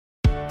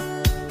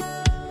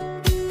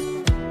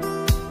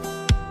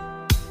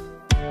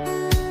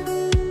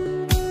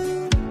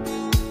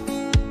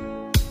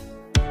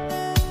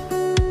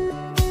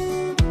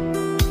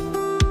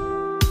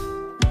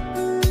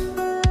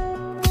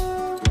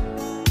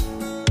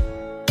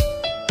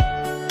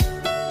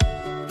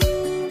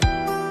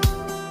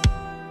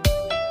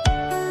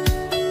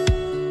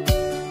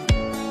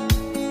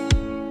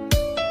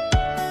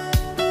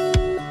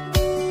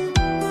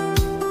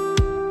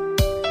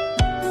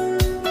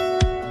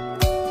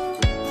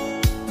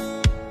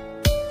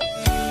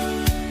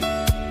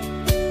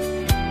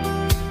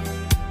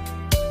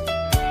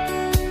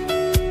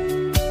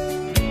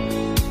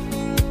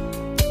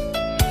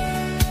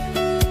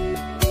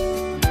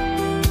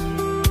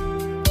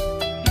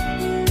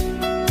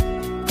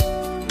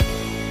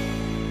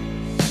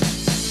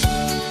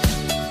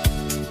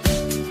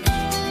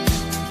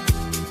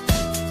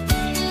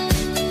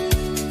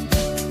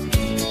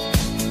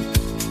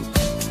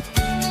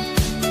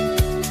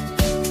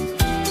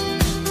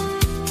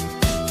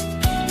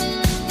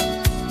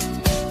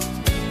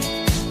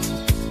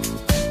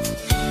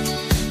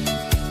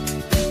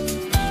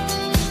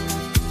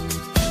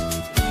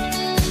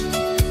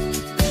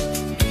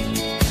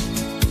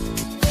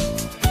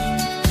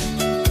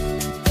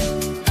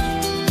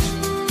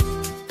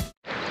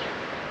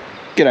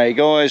G'day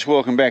guys,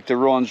 welcome back to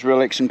Ron's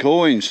Relics and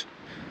Coins.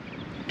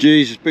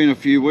 Geez, it's been a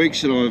few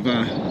weeks that I've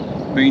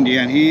been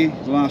down here.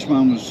 The last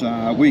one was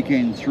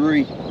weekend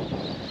 3.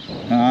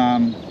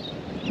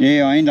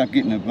 Yeah, I ended up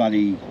getting a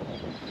bloody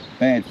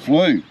bad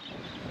flu,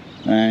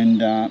 and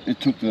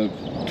it took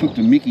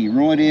the mickey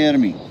right out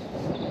of me.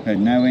 Had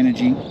no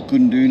energy,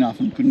 couldn't do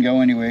nothing, couldn't go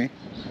anywhere.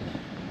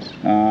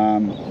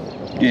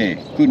 Yeah,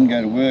 couldn't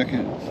go to work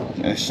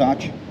as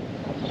such.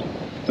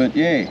 But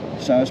yeah,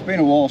 so it's been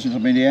a while since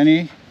I've been down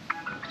here.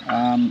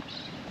 I'm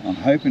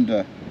hoping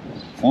to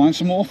find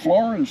some more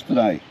Florins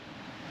today.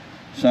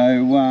 So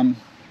I'm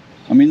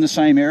in the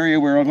same area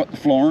where I got the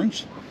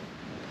Florins,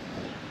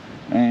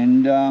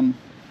 and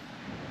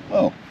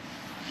well,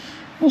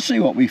 we'll see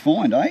what we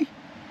find, eh?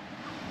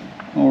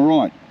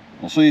 Alright,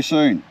 I'll see you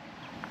soon.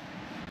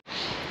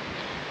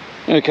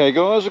 Okay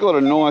guys, I've got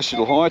a nice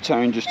little high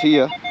tone just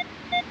here.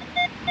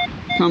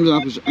 Comes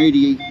up as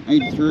 80,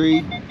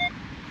 83.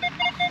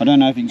 I don't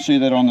know if you can see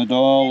that on the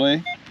dial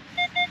there.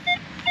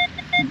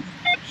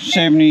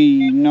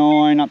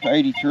 79 up to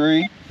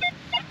 83,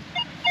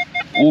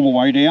 all the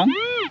way down.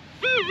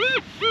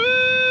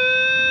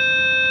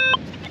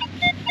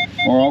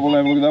 Alright, we'll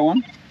have a look at that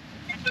one.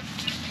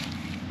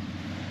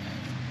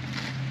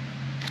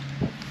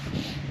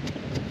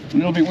 A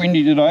little bit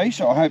windy today,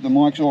 so I hope the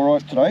mic's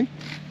alright today.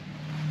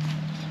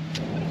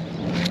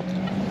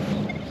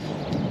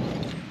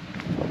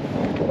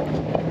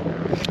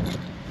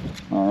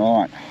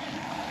 Alright,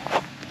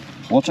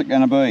 what's it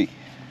going to be?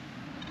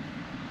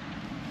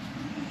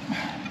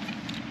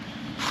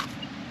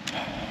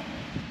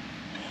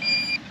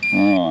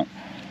 Alright.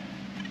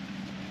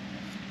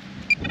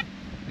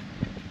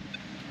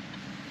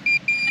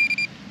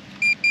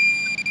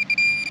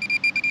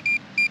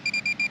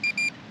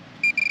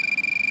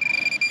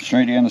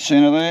 Straight down the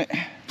centre there.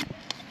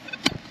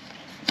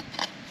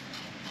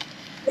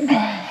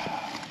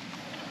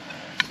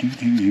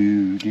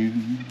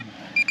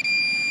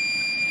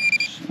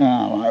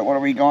 Alright, what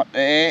have we got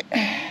there?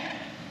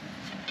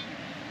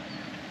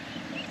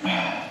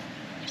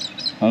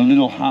 A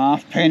little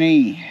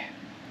halfpenny.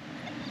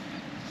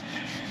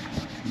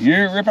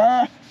 You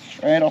ripper,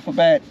 straight off the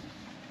bat.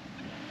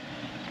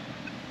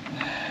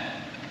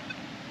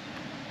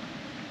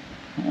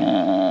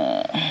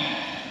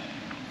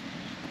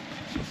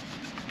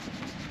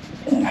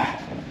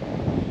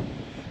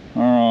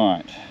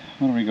 Alright,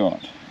 what have we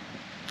got?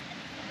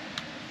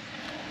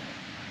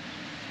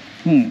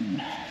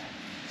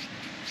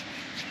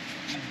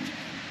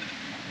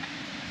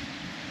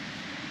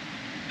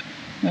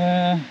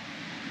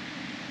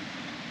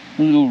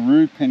 A little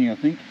rue penny, I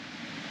think.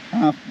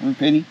 Half rue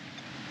penny.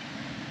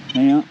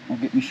 Hang on, I'll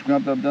get my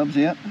scrub dubs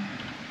out.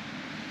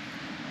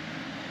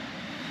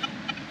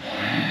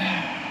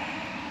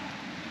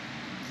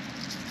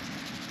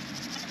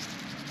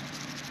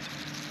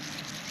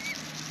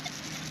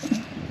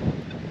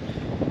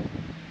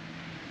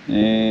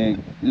 There,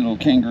 little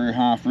kangaroo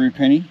half rue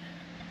penny.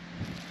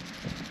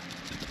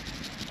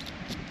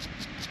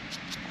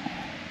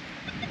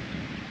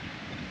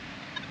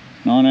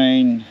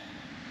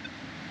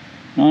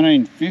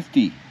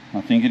 $19.50,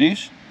 I think it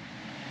is.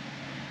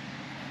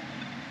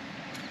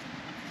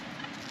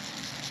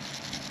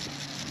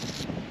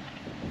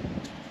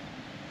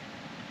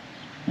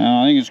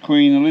 I think it's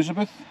Queen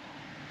Elizabeth.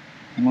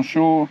 I'm not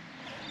sure.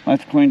 I'll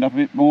have to clean up a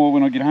bit more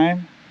when I get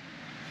home.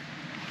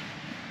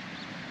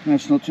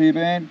 That's not too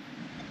bad.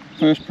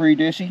 First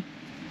pre-desi.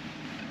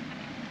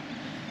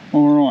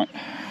 Alright.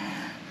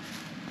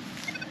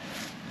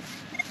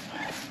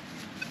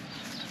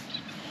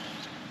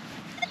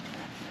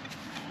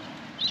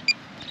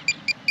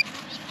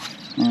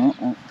 Alright,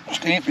 I'll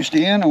stamp this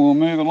down and we'll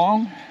move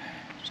along.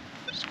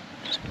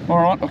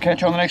 Alright, I'll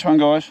catch you on the next one,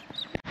 guys.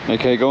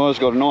 Okay guys,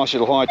 got a nice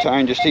little high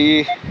tone just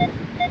here.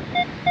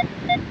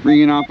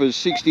 Bringing up as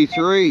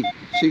 63,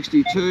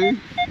 62,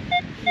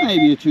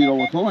 maybe a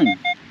 $2 coin.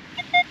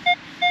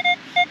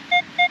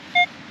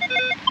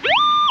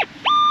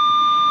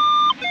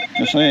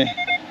 Just there.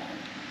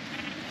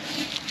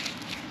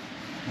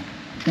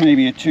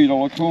 Maybe a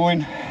 $2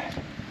 coin.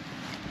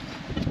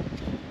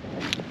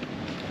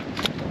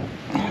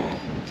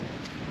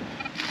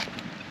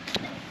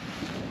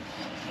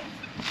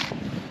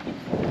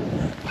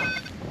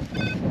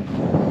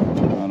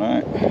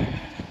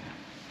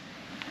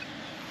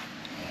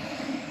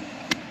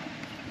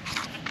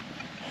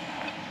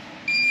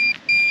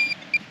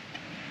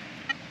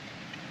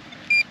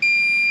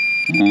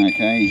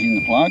 Okay, he's in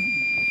the plug.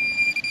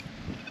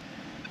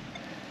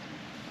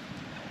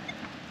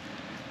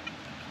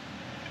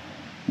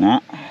 Nah.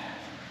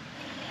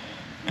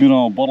 Good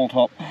old bottle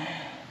top.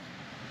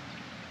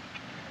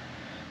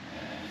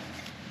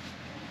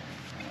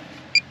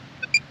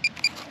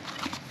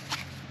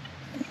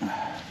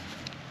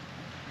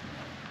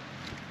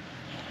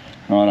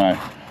 Righto.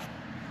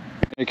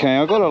 Okay,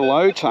 I've got a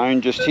low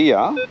tone just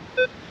here.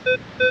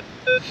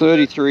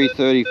 33,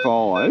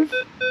 35.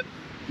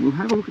 We'll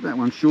have a look at that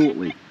one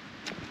shortly.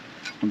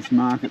 I'll just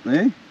mark it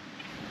there.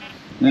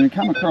 Then we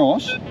come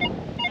across,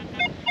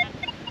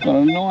 got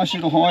a nice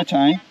little high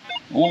tone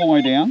all the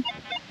way down.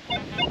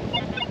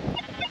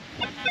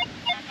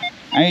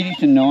 80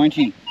 to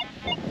 90.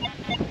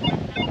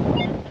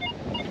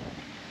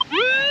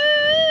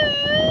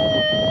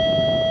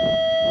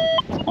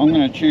 I'm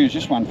going to choose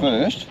this one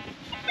first,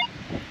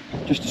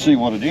 just to see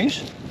what it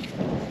is.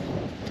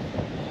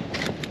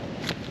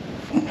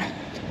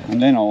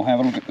 And then I'll have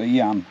a look at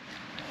the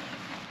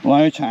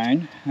low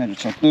tone, and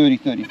it's a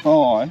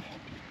 30-35.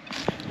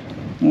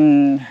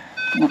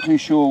 Not too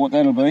sure what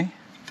that'll be.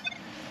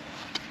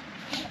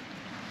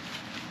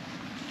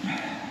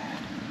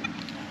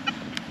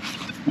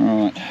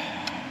 Right.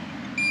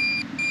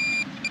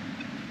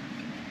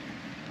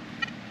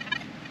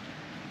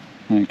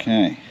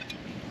 Okay.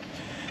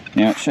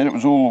 Now it said it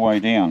was all the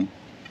way down.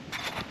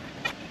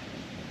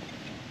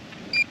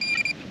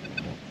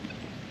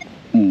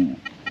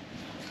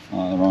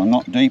 Either I'm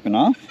not deep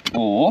enough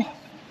or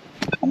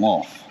I'm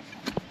off.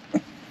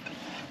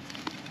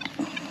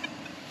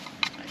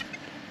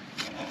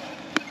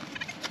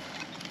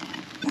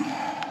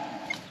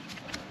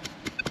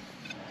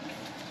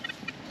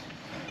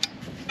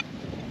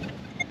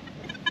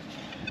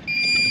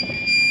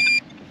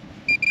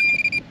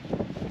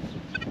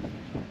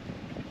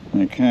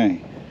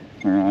 Okay,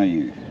 where are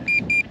you?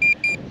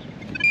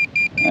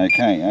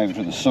 Okay, over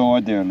to the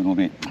side there a little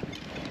bit.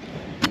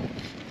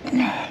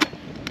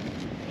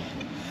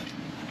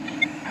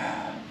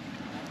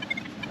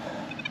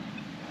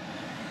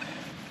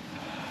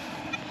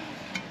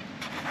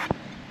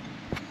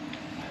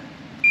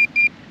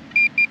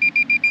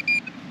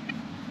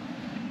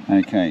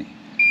 Okay,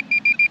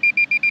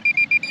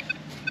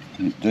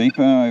 a bit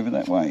deeper over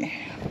that way.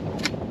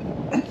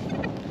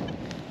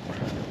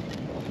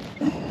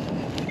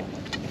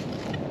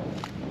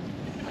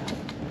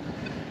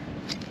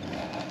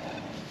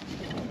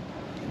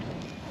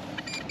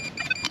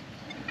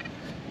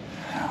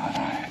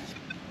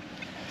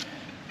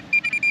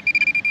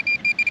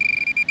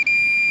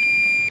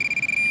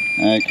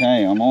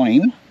 Okay, I'm on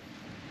him.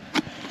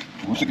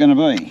 What's it going to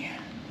be?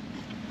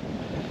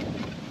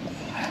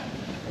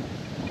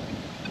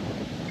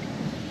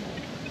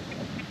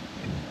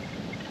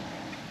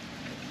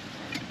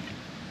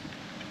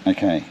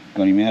 Okay,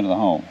 got him out of the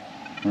hole.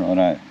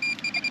 Righto.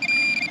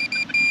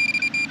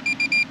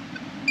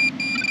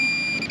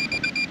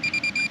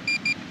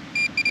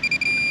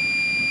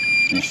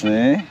 Just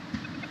there.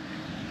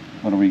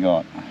 What do we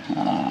got?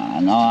 Ah,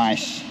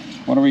 nice.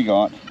 What do we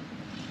got?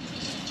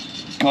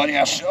 Got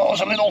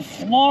ourselves a little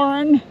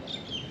florin.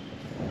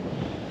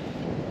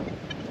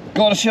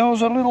 Got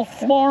ourselves a little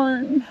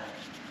florin.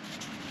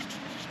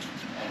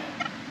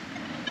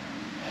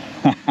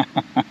 Look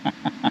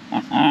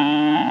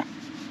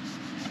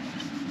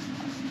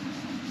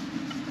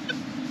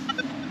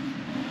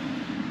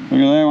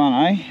at that one,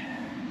 eh?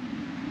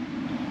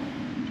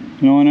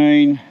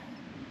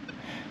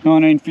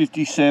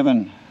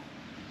 1957.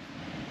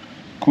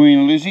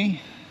 Queen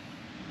Lizzie.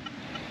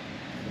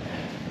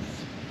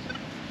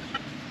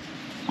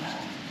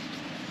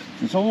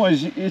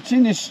 It's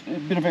in this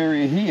bit of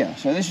area here.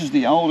 So this is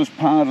the oldest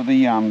part of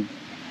the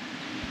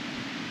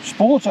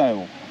sports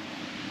oval.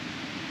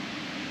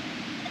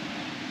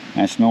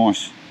 That's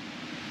nice.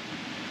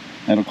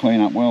 That'll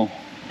clean up well.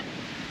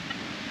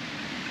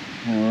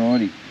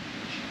 Alrighty.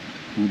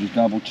 We'll just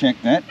double check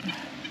that.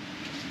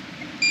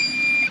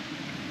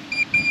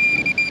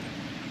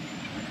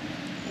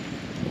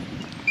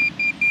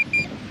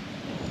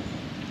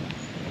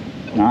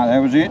 No, that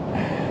was it.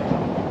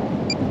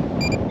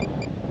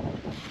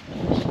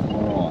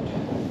 Alright.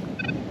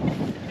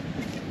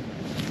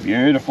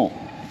 Beautiful.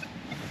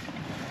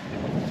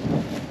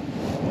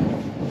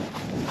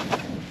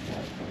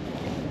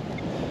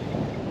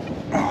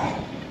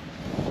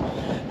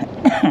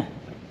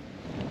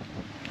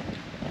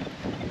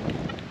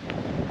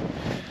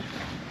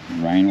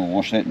 Rain will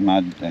wash that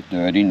mud, that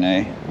dirt in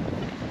there.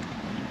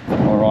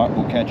 Alright,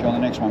 we'll catch you on the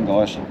next one,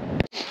 guys.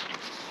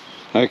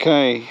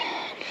 Okay,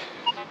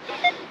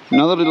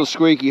 another little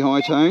squeaky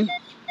high tone.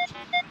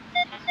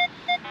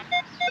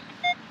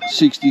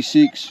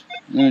 66,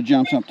 then it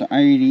jumps up to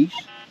 80s.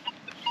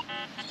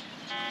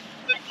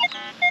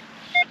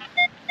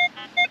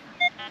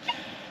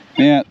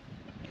 About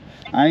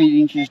 8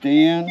 inches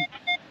down.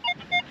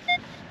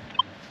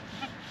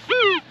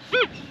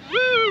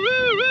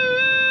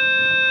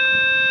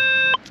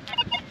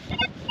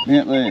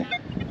 About there.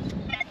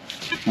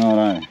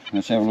 Righto,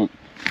 let's have a look.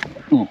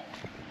 Ooh,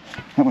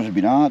 that was a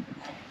bit hard.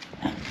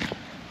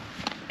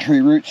 Tree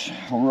roots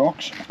or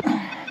rocks.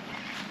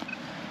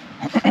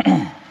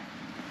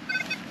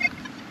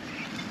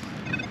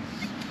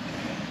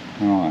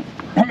 Right.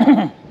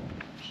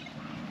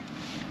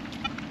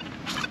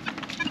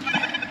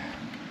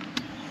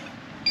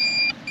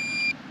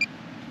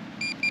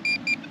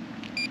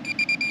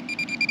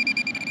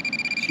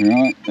 It's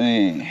right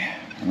there.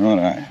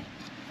 Righto.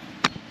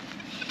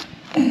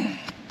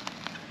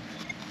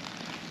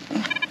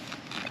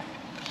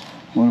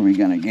 What are we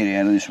going to get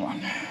out of this one?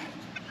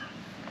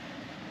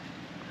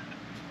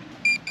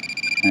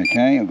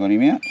 Okay, I've got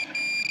him out.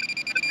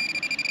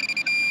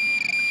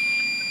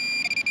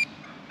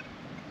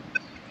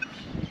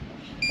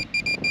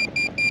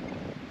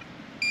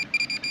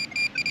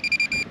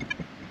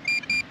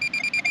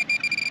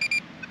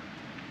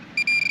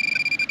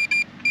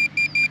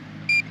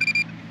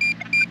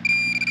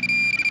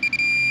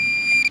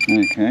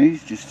 Okay,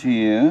 he's just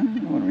here.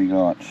 What do we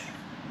got?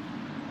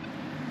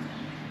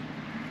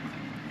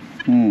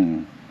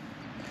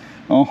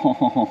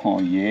 Oh,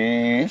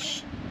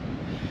 yes.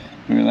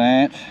 Look at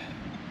that.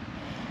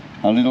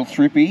 A little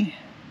thrippy.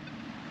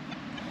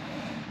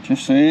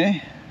 Just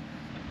there.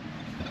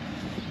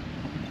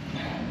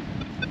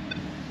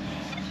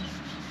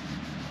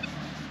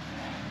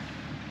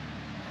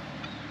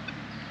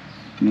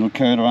 Little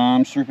coat of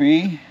arms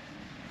thrippy.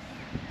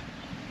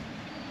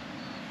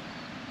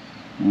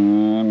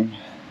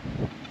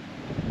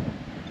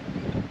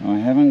 I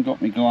haven't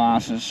got my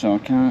glasses, so I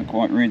can't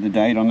quite read the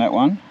date on that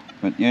one,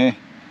 but yeah,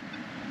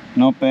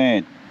 not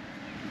bad.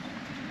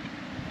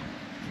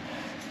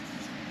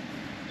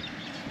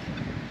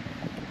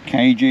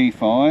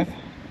 KG5,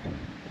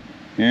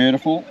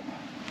 beautiful.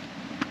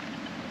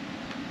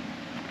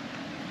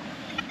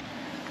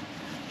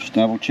 Just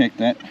double check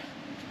that.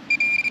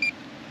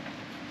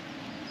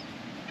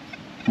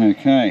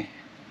 Okay,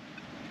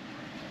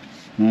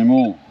 no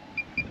more.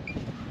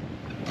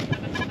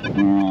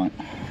 Alright,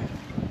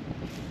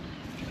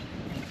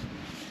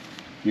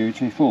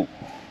 beautiful.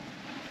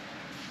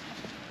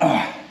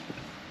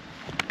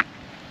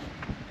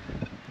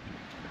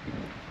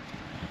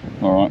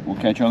 Alright, we'll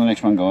catch you on the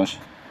next one, guys.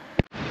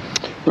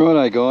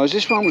 Righto guys,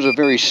 this one was a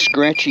very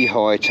scratchy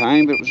high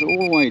tone, but it was all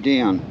the way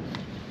down.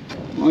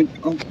 I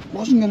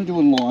wasn't going to do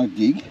a live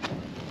dig,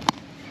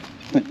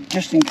 but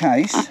just in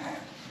case.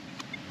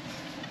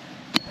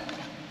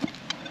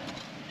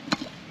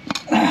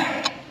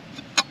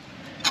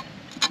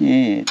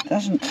 Yeah, it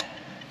doesn't,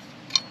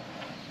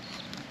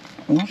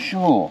 I'm not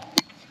sure.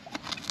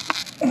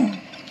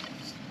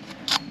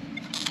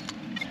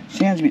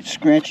 Sounds a bit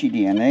scratchy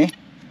down there.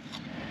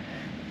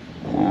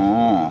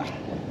 Ah,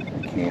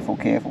 careful,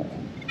 careful.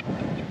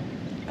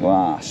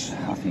 Glass,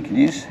 I think it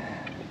is.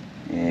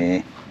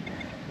 Yeah,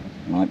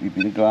 might be a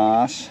bit of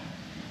glass.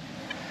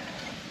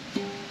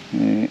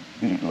 Yeah,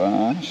 bit of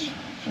glass.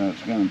 So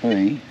it's going to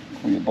be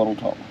for your bottle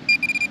top.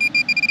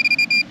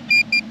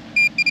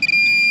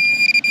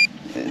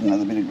 There's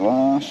another bit of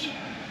glass.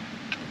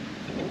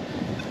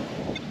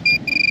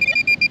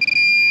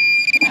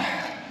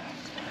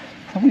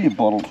 Probably a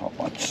bottle top,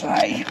 I'd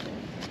say.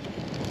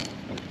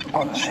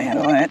 By the sound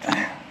of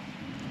that.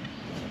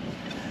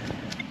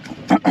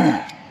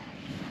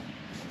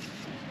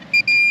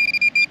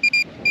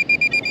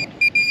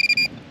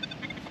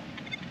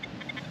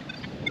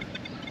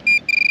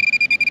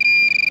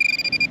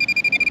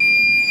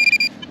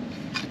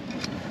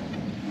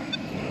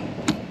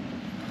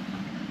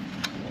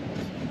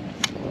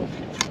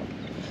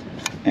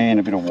 And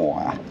a bit of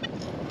wire.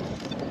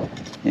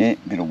 Yeah, a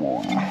bit of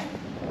wire.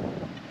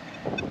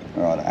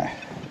 Righto.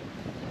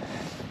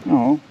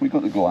 Oh, we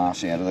got the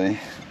glass out of there.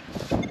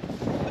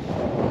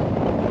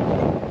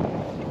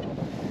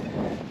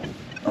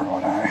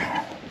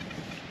 Righto.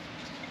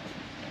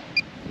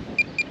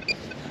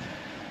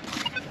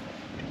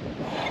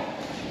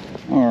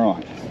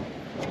 Alright.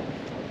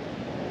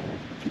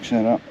 Fix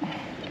that up.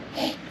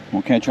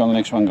 We'll catch you on the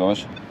next one,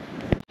 guys.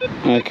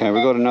 Okay,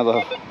 we've got another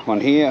one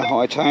here,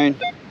 high tone.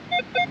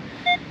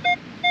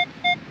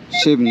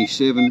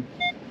 77,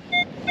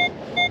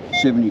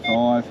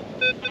 75.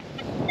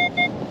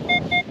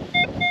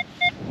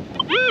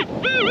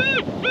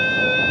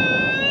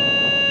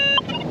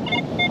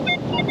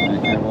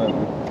 Okay, well.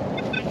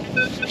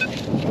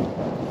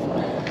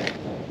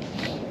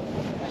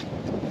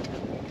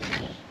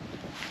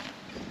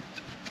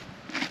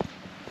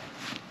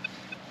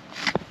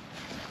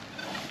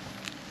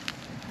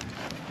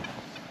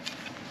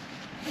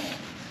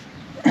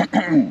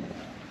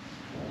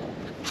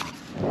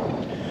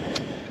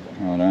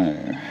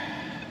 Righto.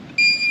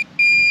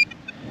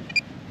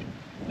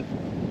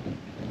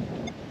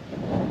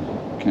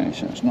 Okay,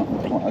 so it's not the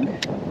plug.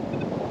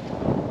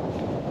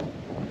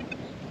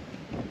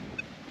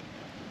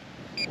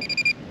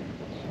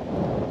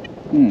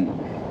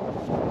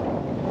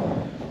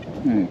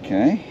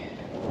 Okay.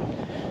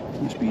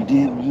 Must be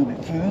down a little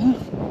bit further.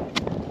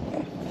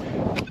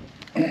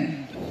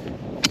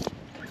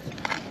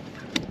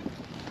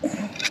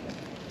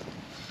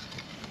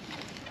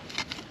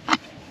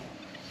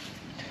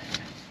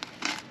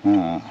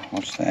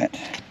 What's that?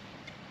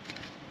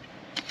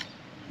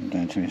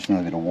 Don't tell me it's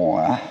another bit of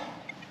wire.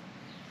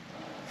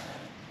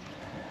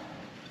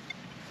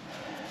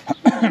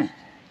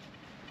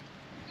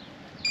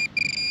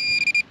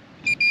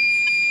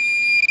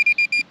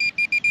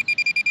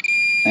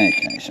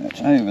 Okay, so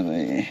it's over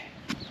there.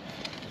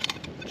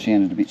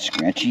 Sounded a bit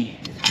scratchy.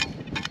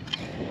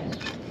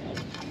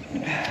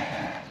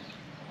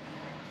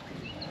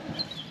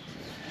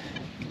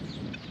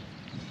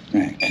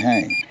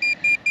 Okay.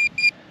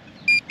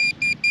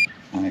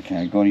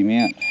 Okay, got him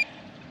out.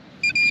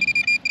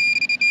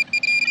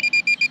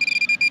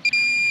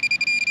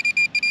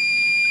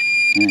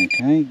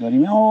 Okay, got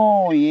him.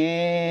 Oh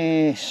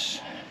yes.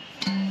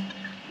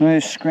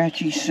 Those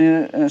scratchy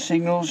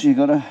signals, you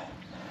gotta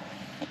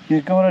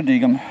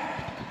dig them.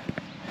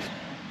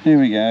 There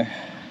we go.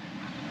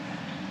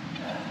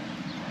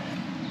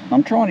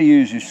 I'm trying to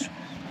use this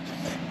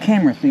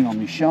camera thing on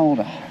my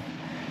shoulder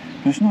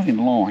but it's not in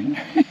line.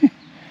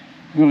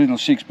 Got a little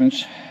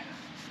sixpence.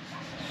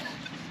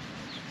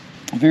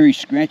 A very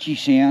scratchy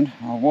sound.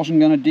 I wasn't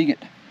going to dig it,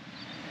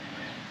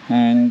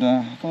 and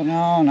I thought,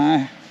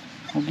 no,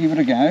 I'll give it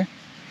a go.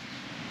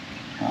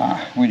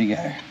 Where'd he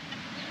go?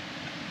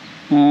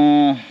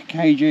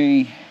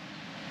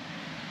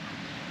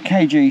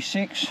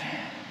 KG6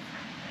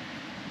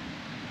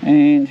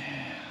 and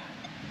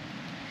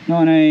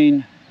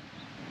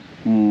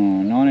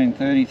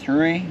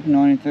 1933,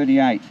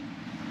 1938,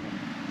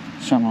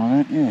 something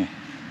like that, yeah.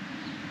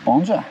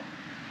 Bonza.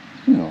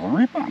 Look at the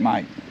ripper,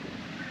 mate.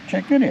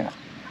 Check that out.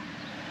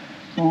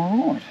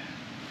 Alright.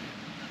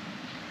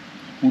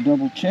 We'll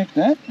double check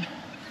that.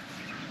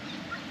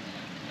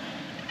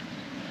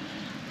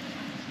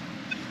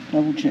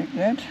 Double check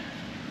that.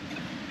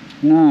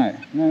 No,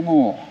 no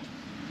more.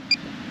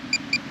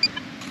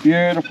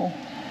 Beautiful.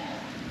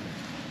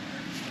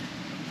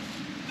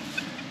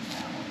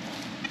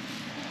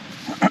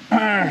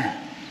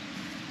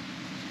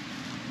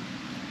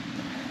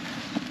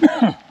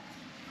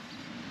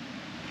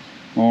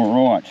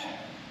 All right.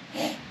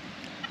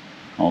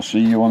 I'll see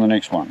you on the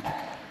next one.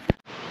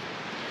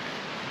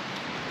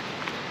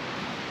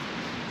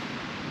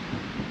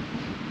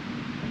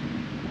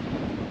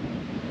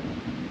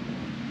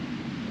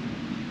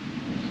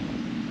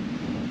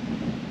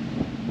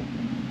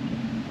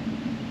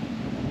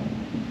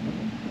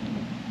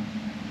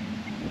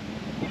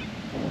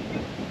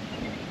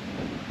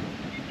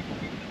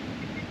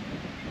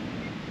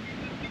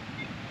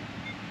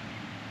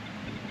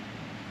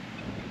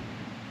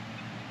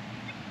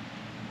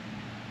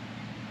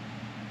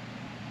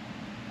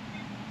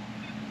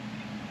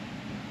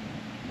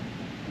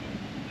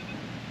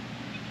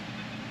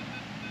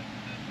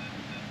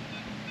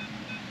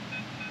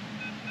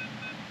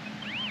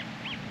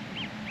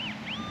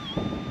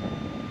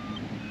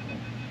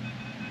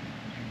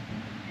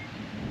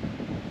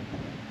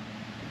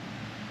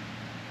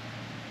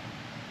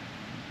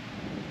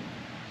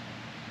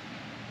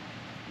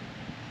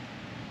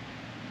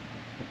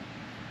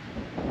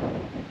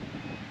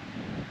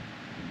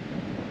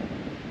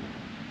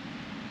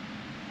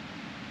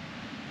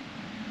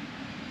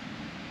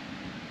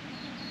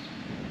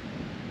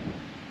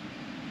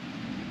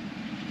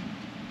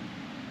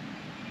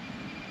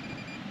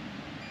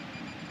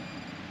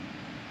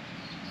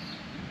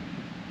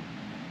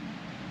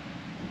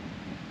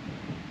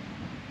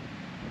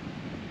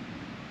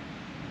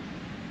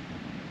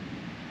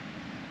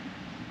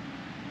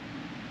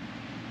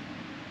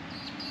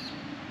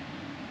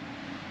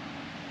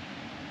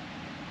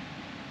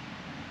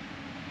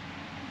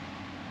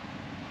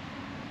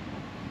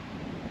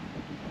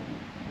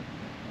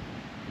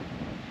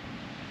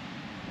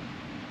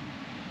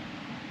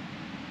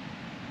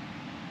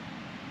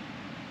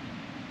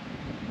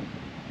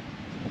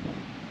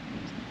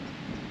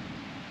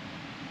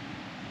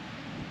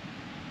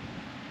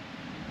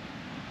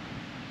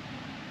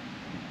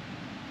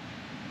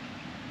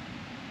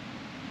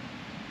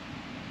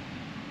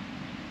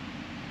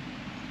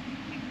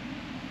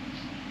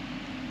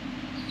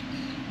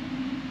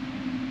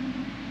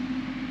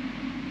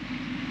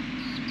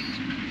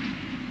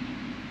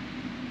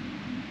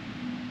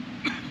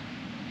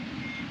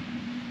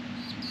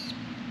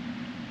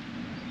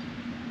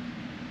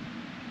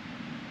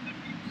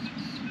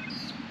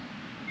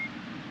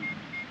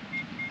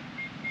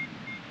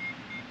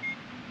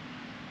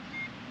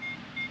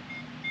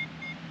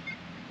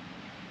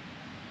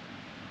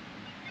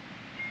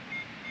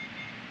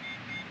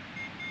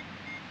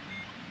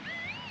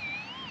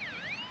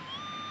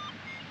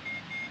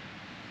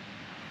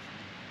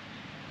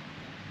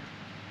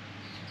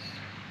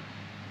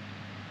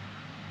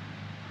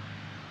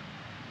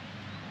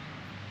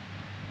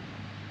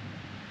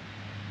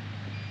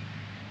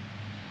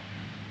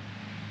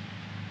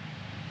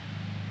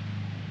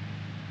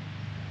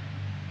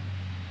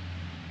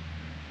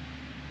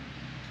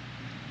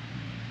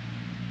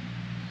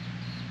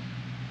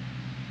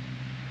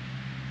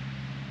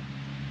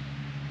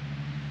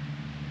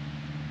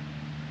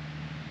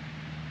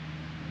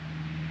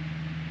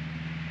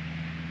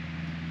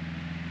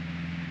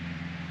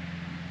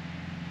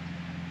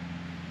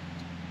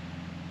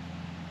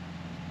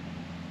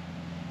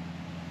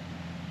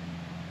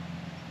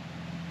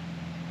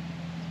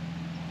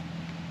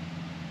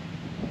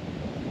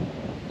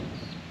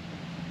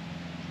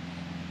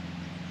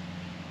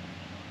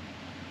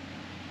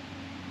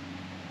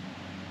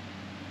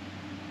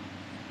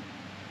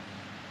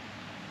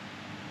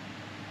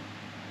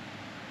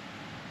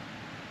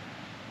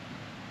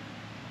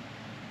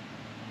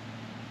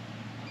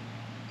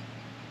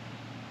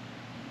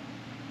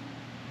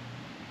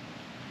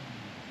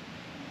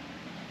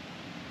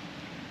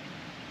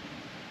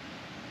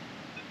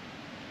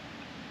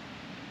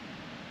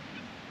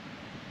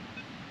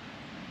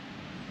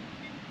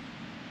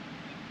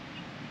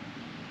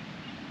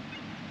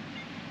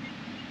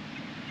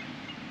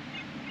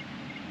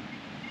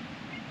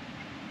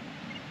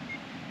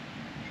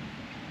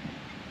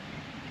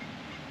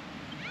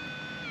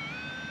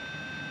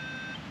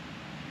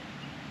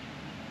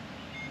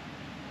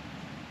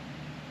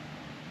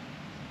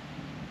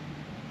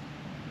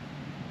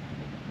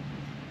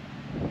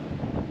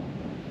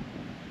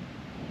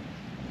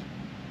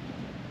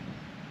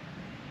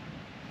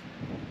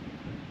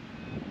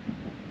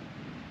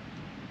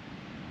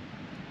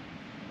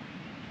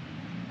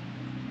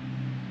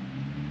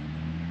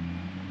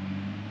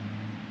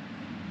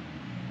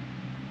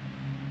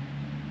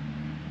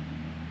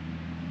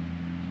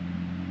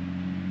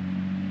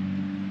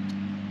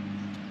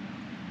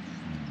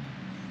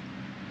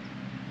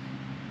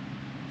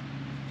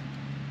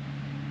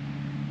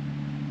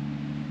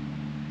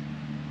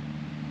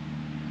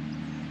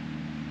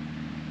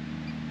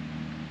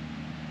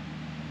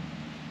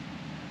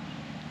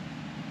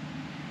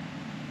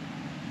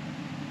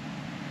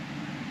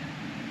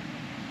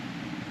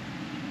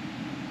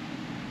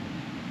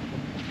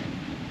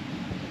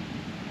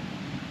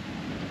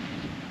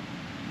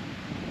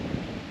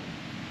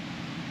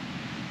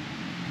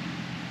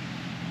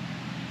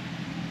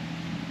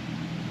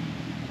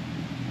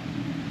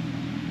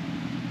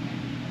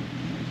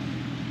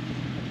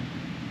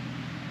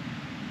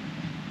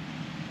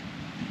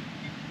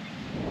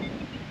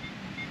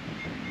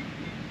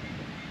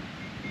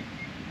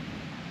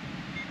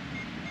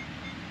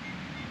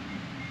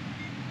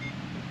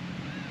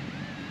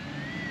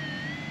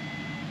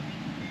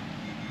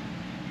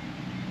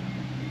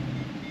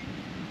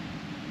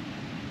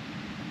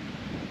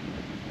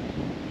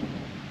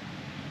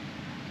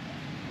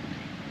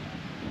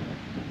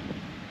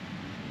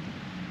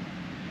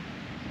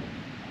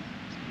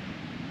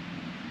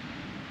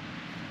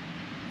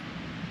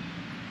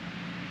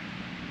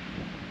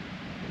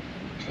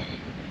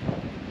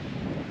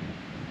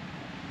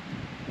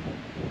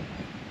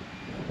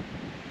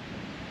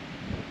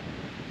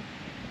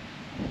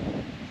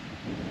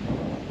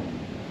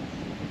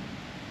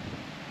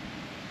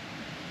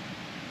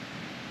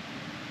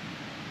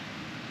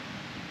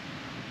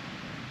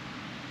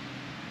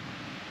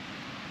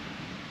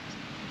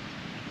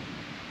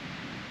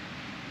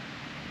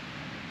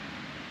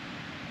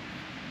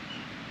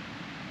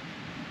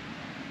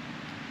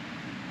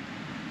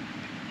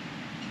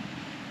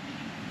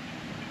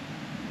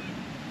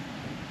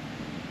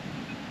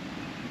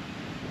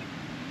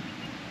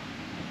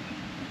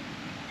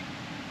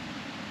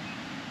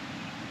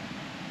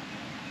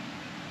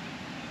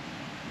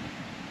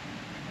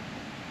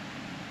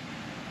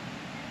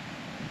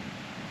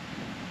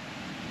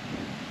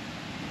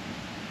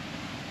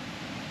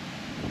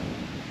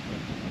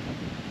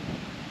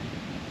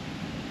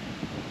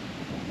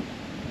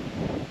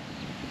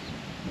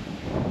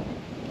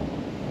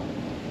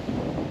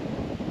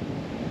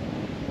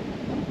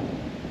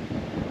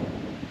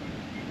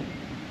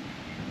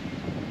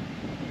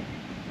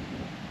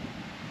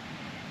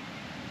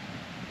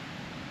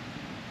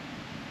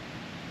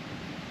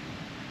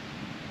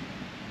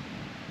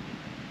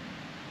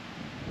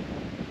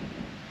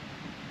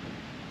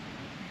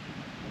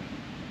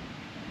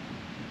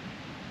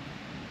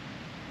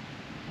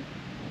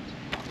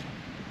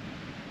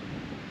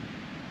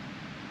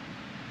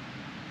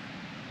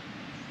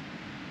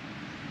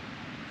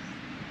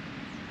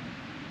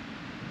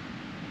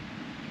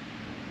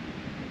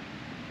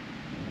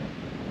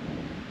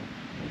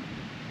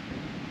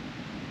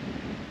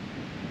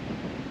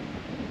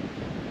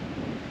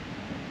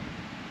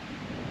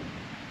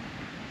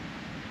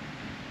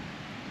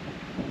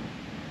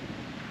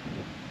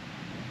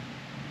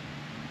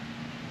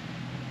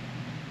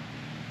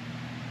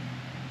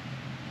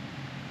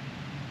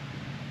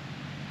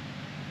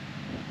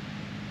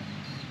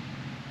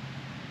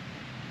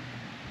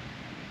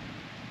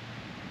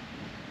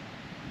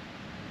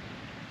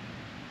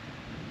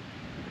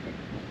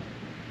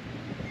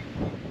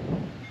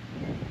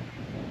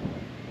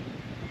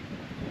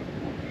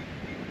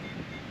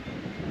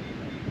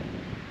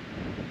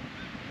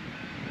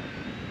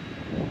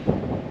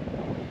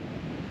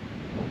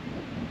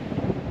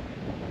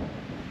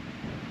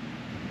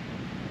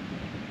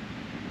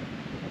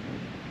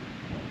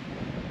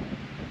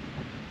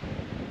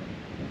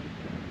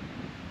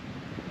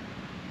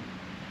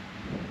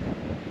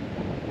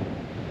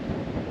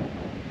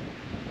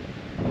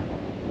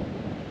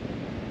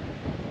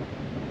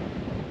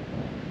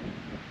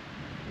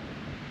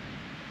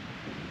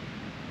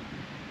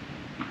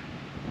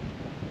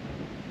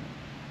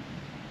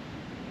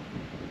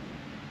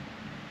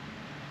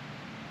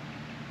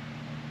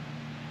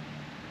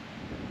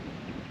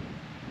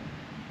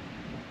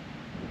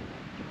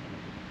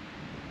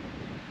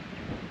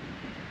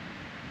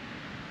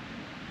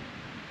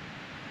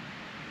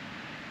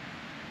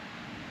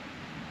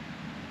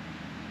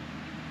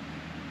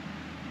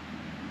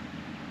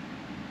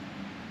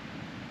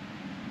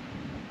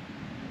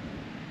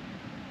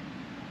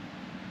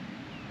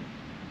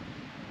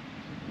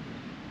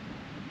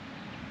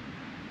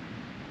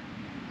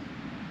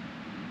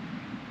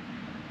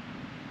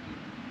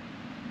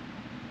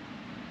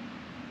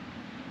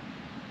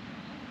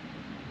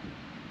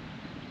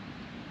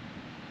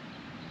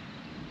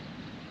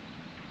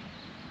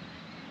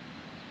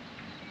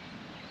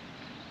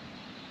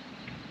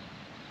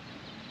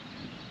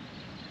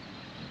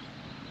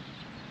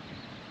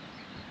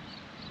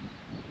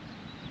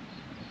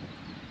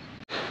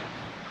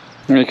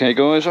 Okay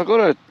guys, I've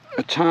got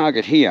a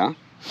target here.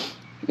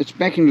 It's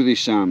back into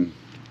this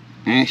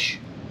ash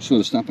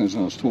sort of stuff as I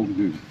was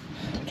talking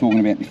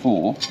about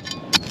before,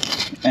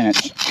 and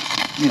it's a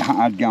bit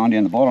hard going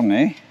down the bottom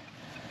there,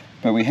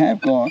 but we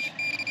have got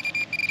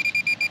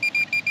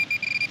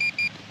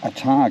a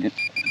target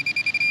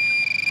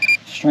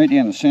straight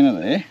down the centre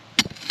there.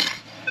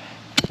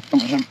 It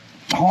was a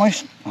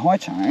high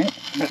tone,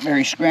 but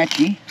very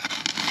scratchy.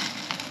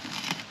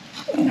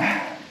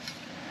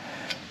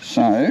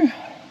 So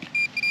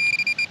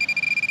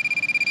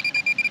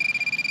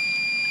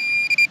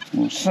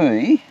we'll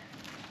see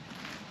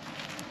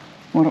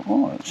what it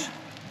was.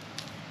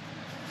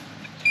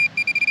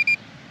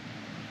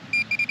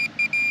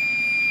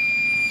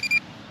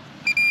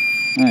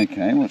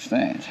 Okay, what's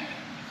that?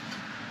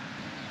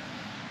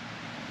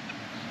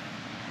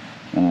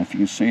 Don't know if you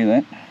can see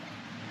that,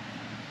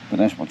 but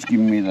that's what's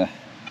giving me the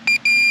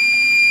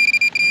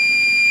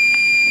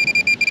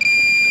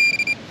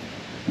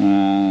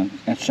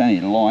that's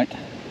only light.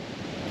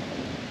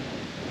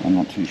 I'm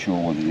not too sure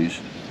what it is,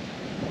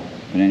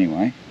 but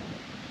anyway,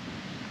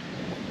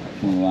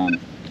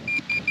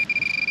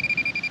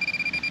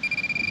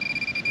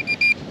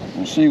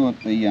 we'll see what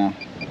the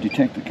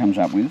detector comes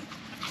up with,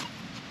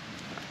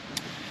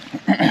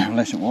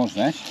 unless it was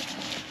that.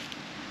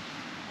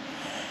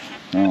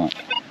 Right.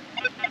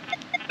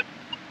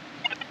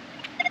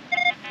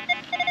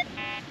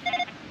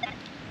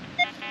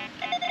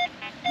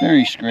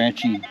 Very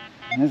scratchy.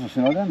 As I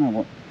said, I don't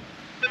know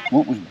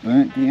what was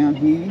burnt down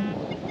here.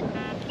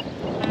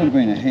 Could have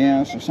been a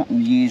house or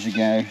something years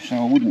ago, so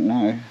I wouldn't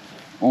know.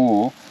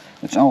 Or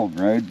it's old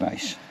road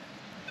base.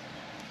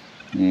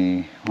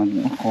 Yeah,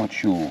 I'm not quite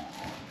sure.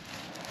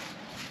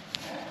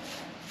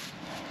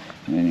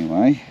 But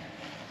anyway,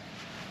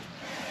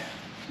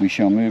 we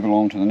shall move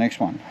along to the next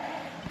one.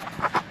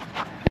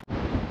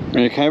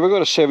 Okay, we've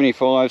got a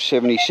 75,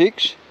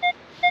 76.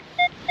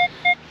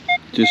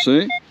 Just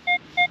see.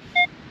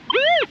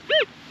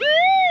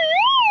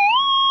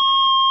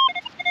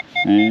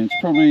 And it's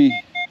probably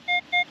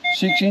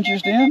 6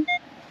 inches down.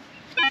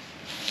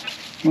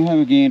 We'll have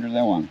a gander at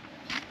that one.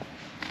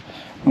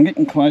 I'm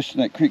getting close to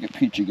that cricket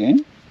pitch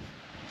again,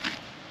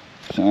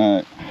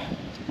 so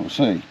we'll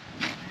see.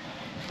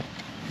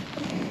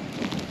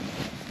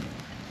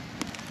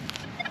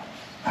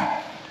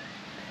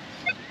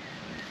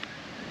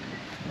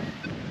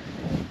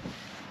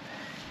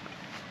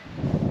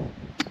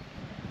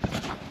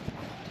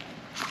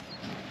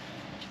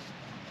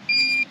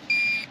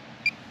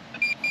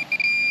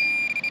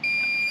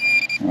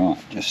 Right,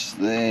 just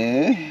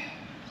there.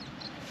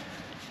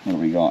 What have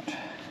we got?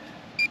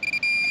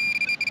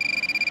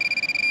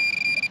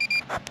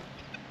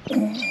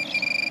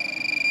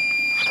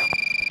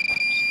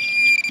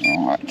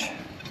 Right.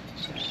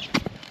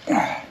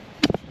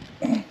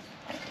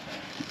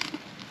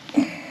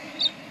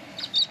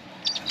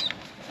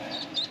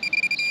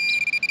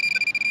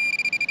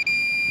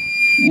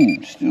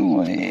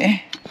 Still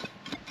there.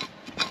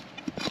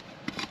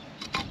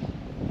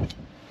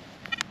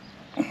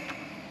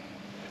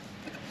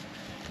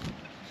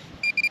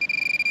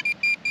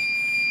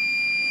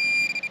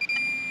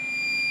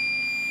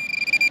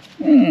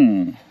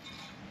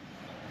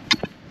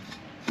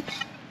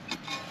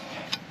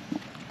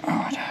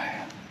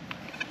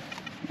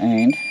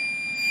 And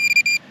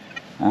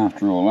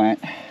after all that,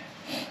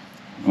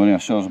 we've got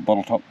ourselves a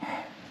bottle top.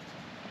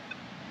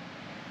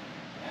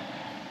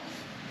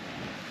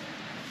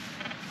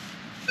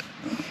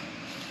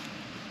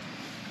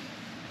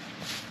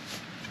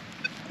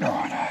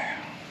 Righto.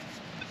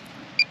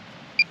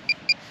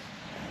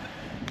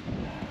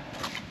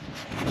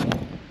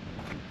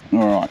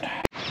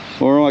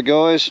 Alright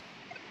guys,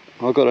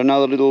 I've got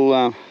another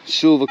little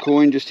silver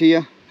coin just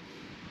here.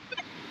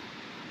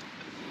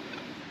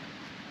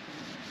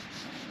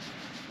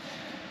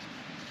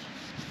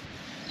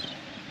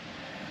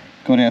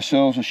 Got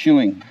ourselves a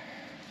shilling.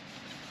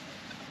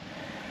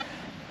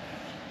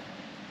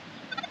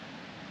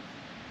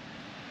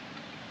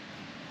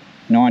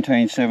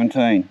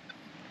 $1917.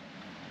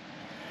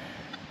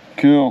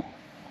 Cool.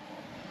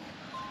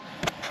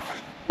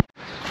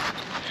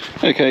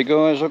 Okay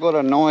guys, I've got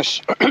a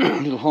nice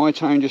little high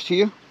tone just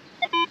here.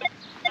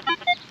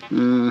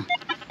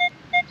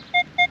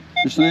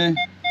 Just there.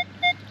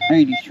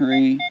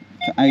 83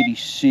 to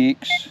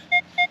 86.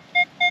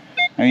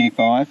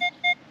 85.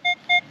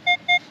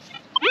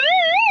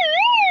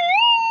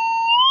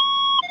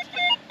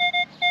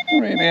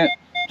 Probably about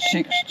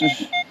 6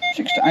 to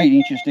 8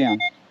 inches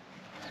down.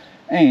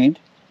 And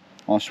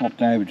I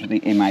swapped over to the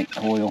M8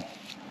 coil.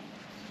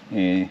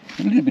 Yeah,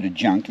 a little bit of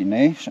junk in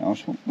there, so I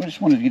just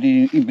wanted to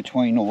get in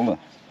between all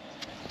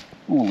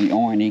the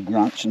irony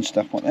grunts and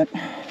stuff like that.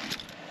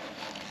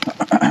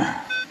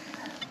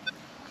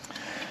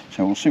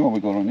 So we'll see what we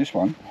got on this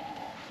one.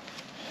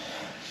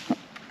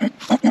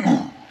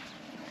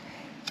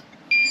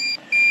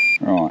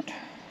 Right.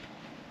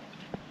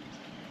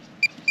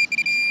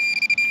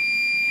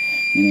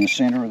 In the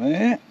centre of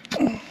there.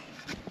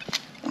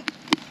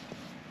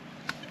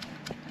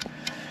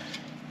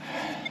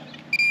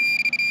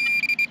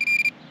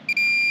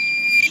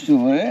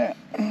 still there.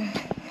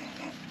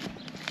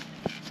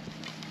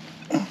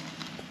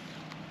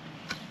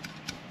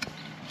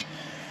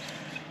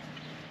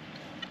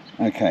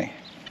 Okay,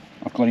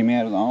 I've got him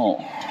out of the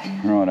hole.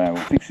 Righto,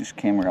 we'll fix this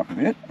camera up a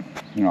bit.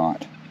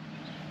 Right.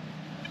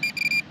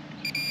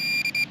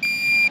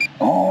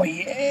 Oh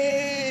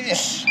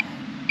yes!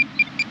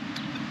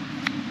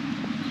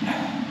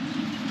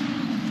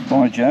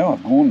 By Joe,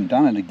 I've gone and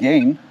done it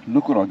again.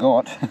 Look what I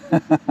got.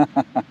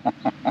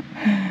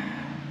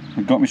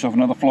 I got myself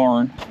another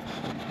florin.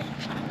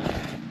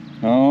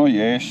 Oh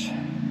yes.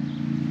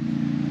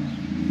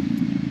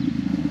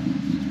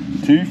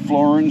 2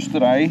 florins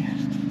today.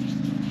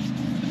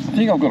 I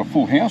think I've got a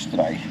full house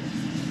today.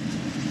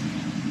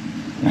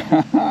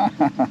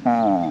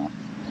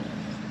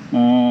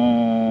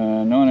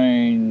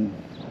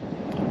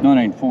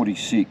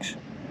 1946.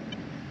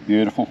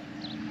 Beautiful.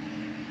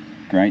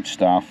 Great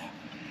stuff.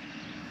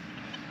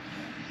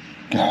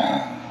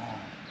 I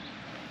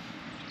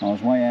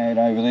was way out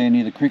over there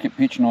near the cricket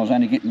pitch and I was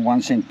only getting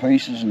 1-cent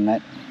pieces and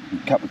that, a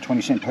couple of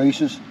 20-cent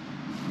pieces.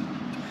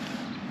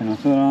 And I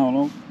thought, oh,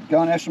 well, I'll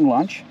go and have some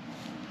lunch.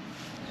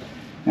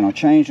 And I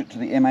changed it to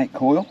the M8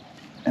 coil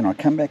and I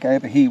come back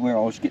over here where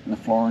I was getting the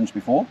florins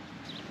before.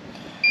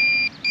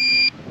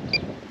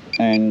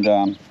 And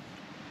as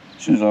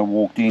soon as I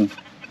walked in,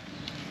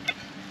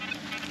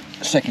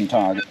 second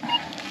target.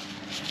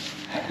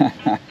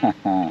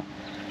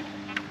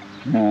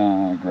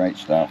 Oh, great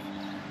stuff.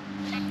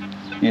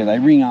 Yeah, they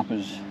ring up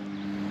as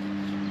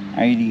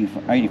 80,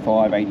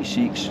 85,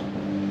 86,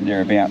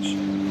 thereabouts.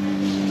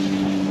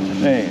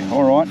 There,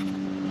 alright,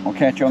 I'll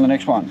catch you on the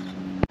next one.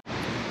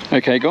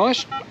 Okay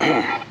guys,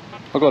 I've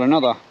got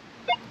another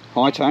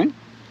high tone.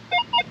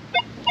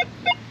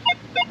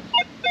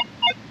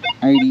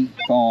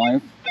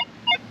 85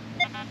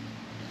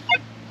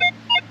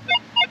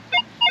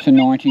 to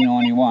 90,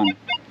 91.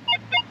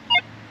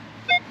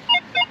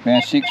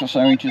 About 6 or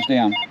so inches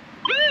down.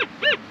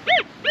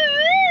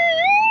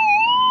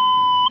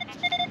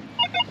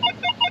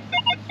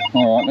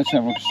 Alright, let's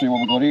have a look and see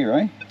what we've got here,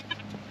 eh?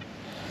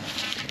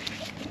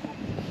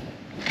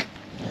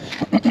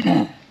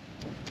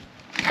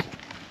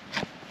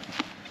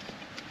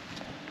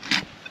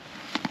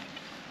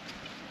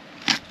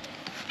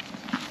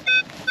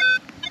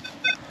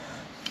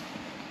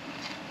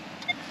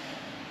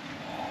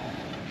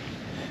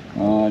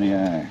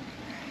 Rightio,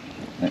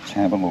 let's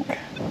have a look.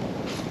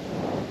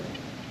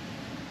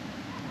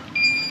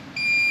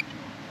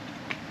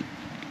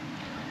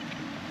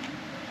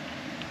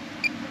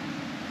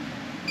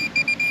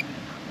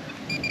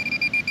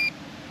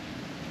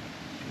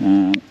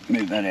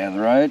 Move that out of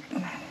the road.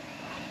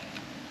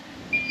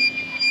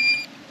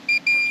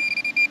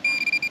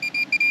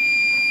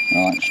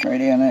 Right, straight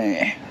down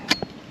there.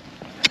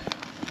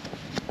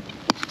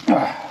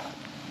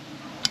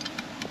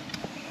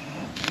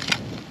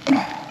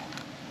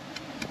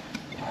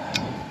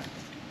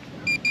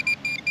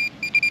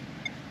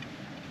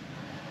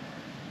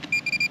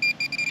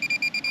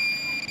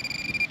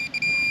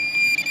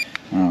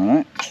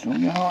 Alright, still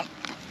going.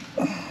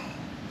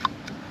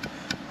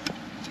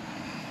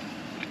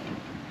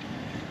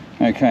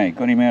 Okay,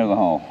 got him out of the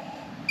hole.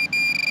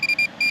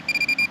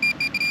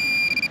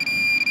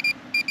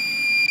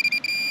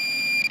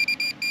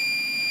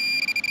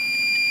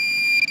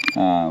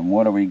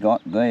 What have we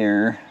got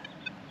there?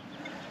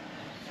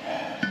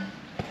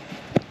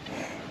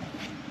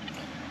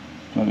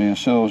 Got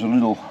ourselves a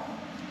little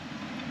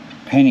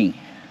penny.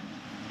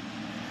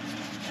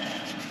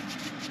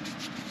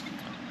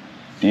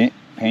 Yeah,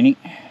 penny.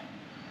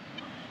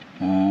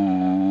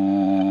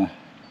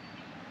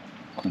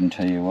 Couldn't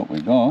tell you what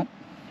we got.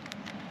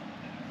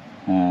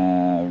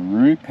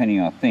 Rue penny,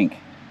 I think.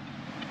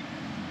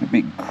 A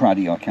big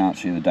cruddy, I can't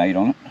see the date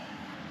on it.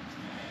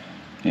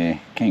 Yeah,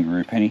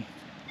 kangaroo penny.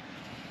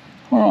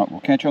 Alright,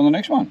 we'll catch you on the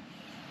next one.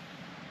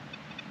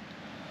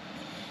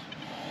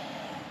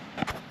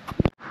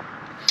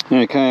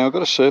 Okay, I've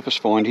got a surface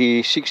find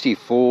here,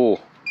 64,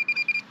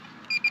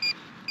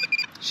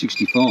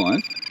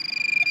 65.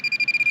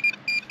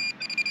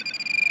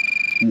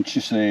 And it's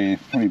just there,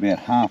 probably about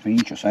half an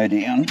inch or so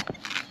down.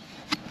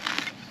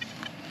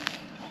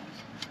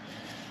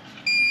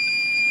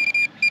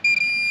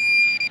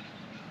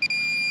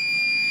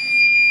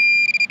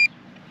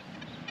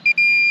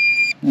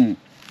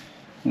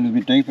 A little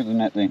bit deeper than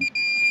that then.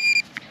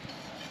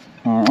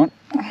 Alright.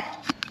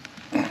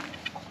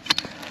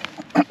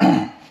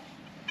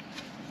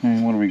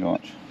 And what do we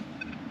got?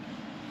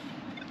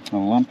 A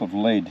lump of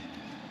lead.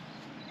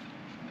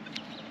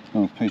 A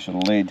little piece of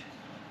lead.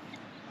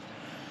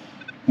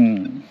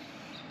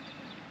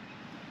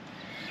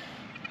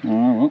 Alright,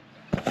 well,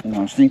 I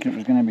was thinking it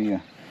was going to be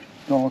a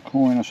dollar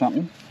coin or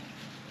something.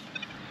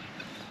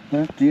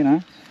 But, you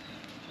know,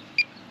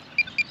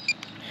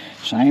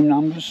 same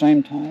numbers,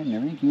 same time and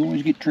everything. You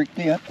always get tricked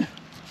out.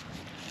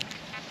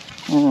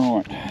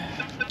 Alright.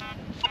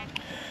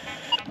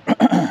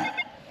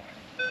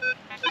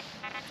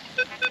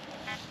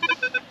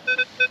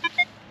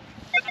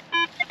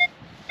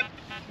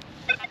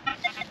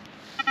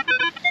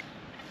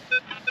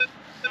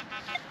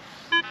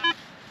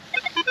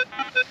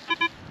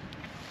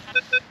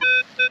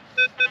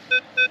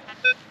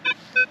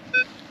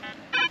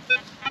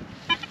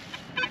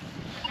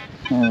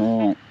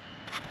 Alright,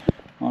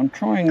 I'm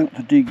trying not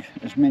to dig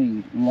as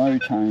many low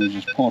tones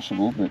as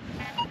possible, but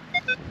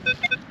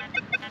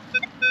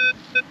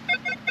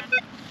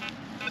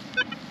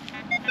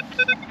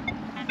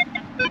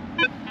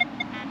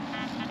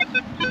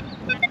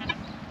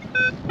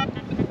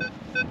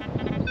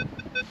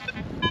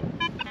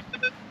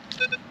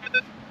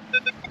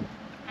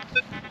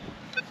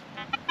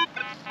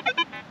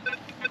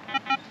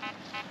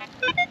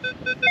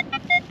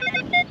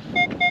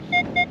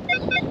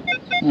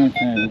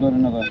okay, we've got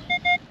another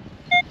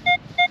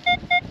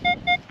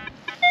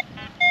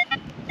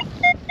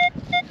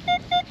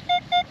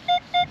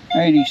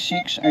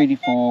 86,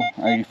 84,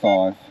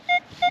 85.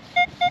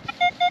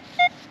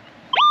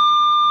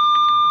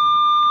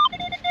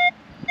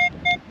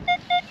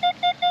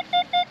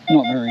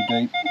 Not very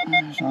deep,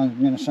 so I'm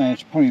going to say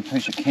it's probably a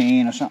piece of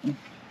can or something.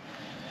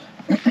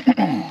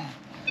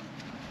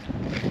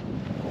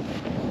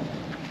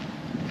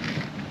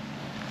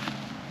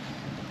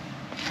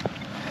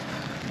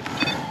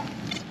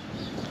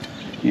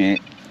 Yeah,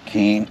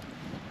 can,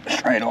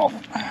 straight off.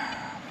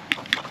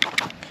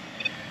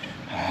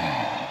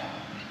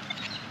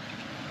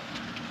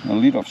 A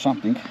lid of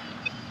something.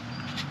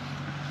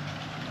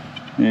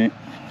 Yeah.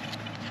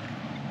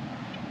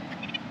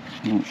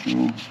 Not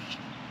sure.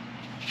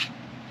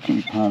 Could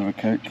be part of a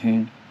Coke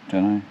can.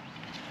 Don't know.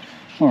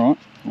 Alright,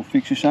 we'll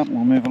fix this up and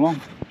we'll move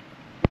along.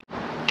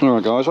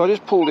 Alright guys, I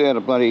just pulled out a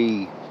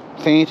bloody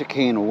Fanta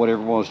can or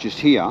whatever it was just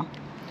here.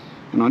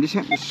 And I just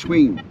happened to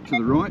swing to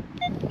the right.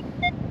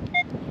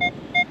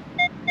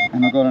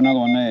 And I got another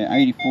one there,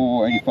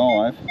 84,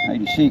 85,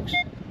 86.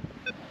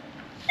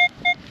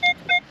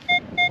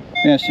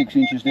 About 6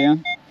 inches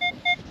down.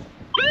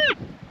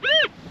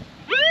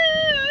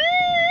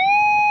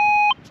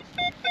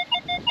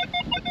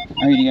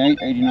 $88,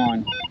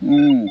 $89.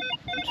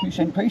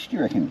 2-cent piece, do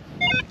you reckon?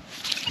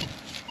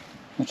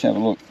 Let's have a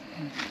look.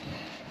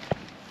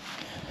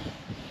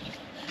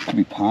 Could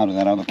be part of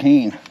that other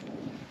can.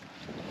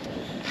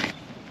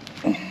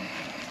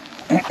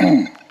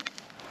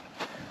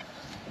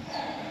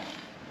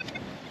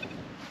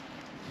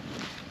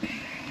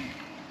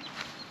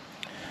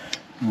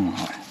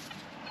 Alright.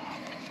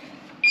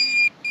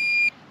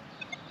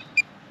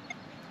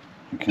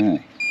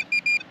 Okay.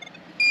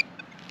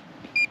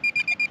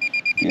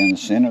 Down the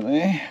centre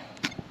there.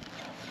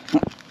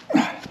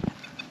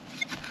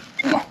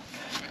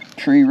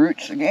 Tree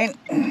roots again.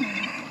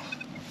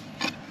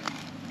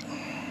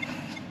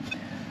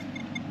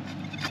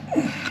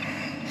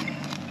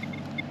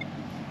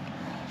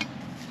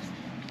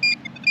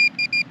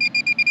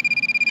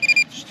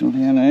 Still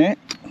down there.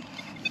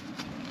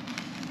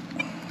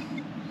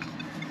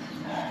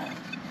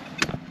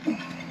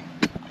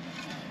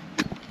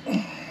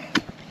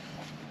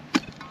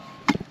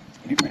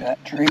 Get rid of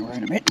that tree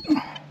root a bit.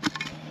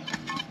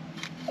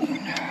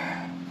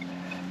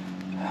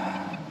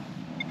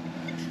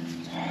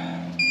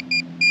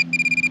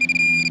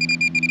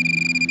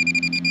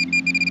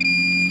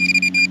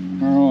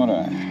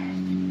 Righto.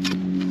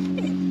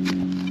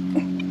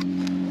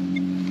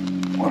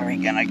 What are we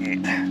gonna get?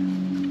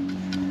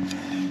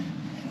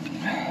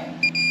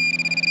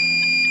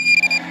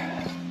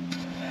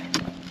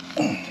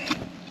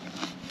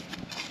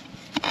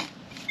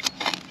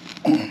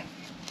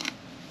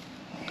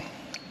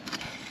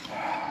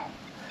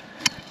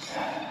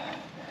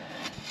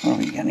 What are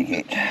we gonna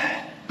get?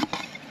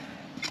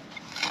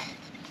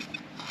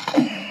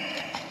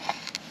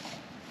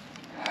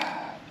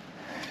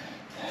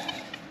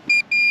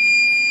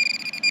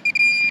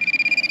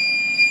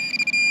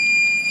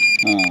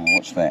 Oh,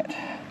 what's that?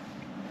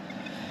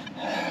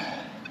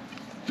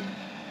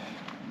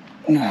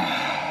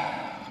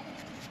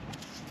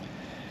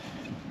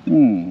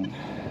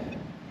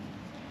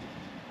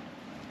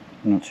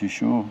 Not too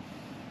sure.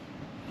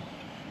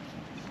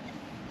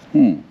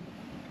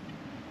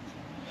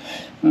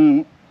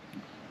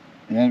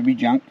 That'd be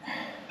junk.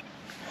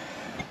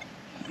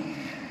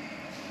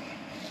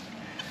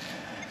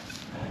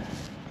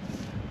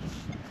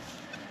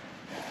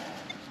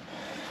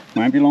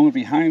 Won't be long, it'll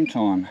be home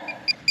time.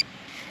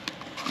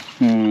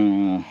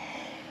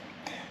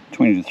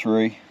 20 to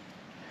 3.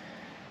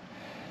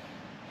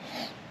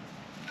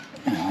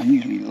 I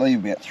usually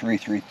leave about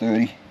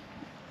 3:30.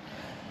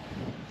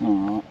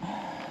 Alright.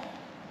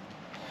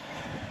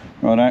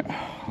 Righto,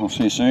 I'll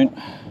see you soon.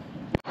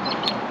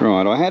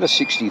 Right, I had a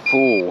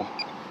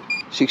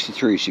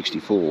 63,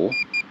 64.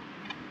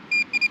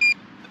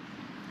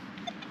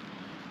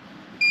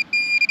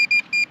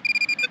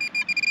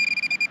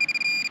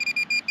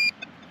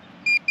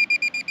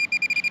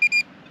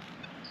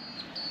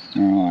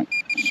 Alright,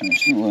 so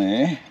it's still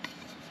there.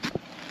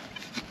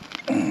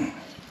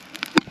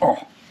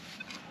 Oh.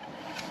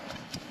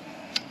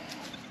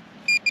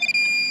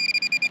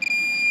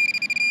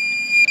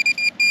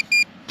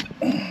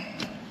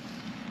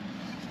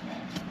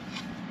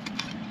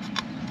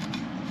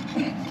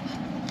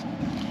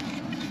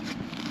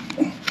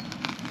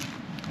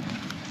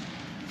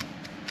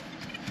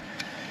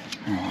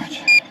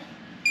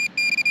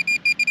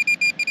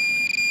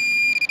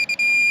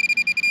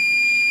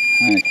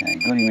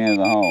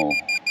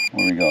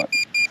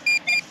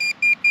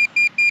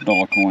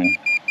 coin.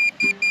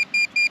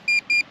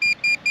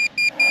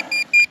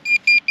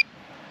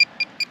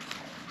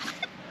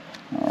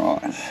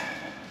 Alright.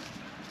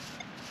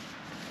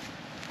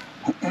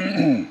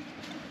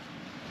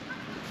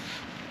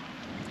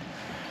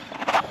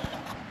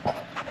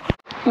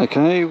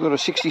 Okay, we've got a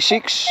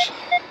 66,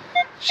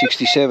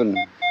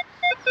 67.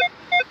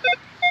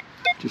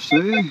 Just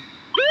there.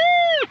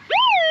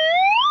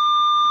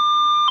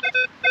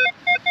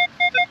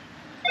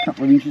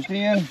 Couple of inches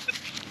down.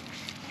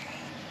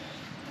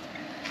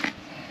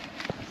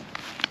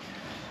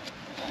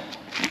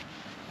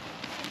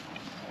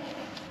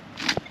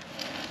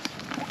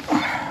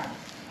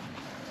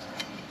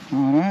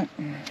 Alright.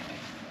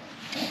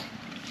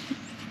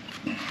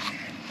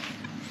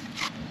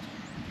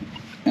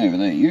 Over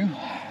there, you.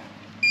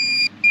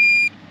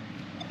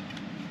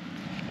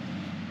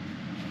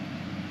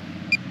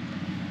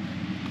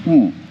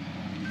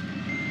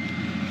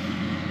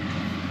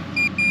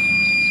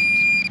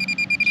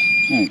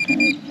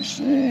 Okay, just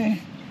there.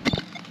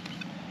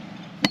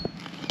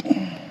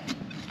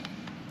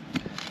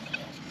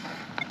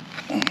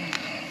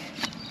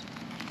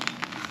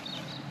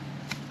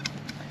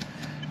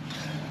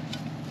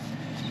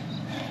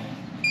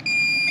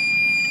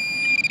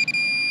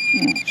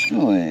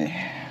 Still there.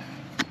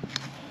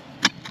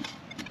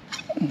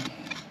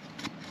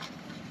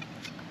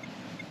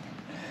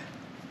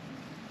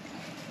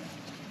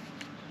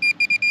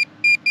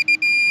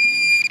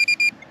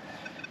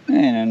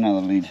 And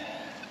another lid.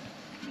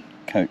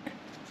 Coke.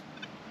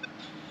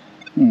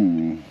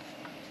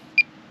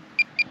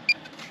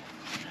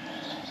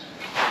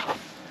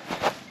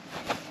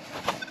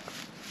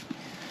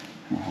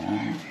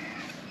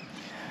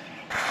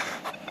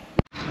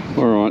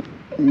 Alright,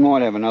 we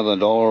might have another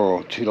 $1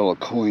 or $2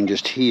 coin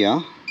just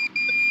here.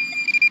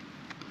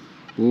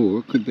 Oh,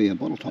 it could be a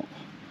bottle top.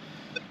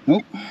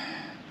 Nope.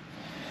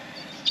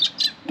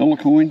 $1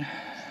 coin.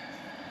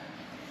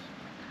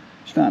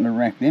 Starting to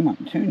rack them up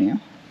too now.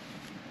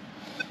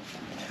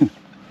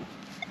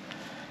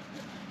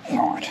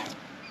 Right.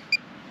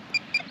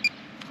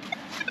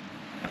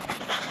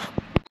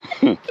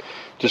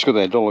 Just got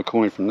that $1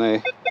 coin from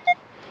there.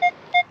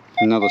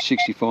 Another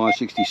 65,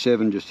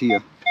 67 just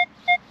here.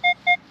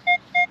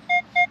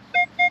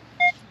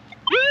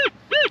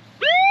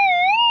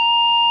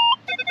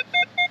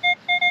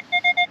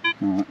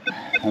 Alright,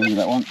 have a look at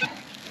that one.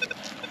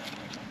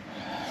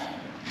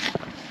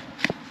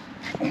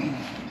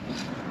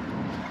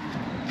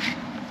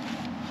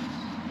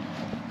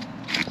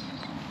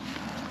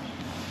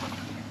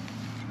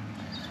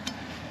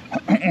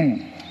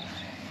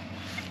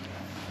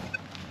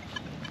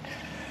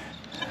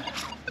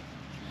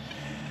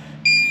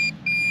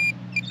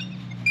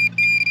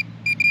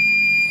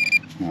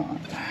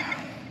 Right.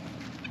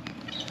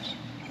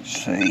 Let's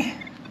see.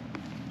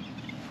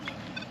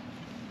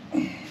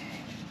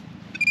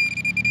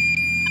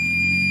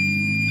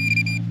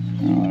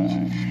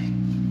 Right.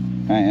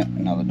 Yeah,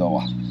 another $1.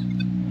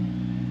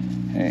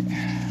 Yeah.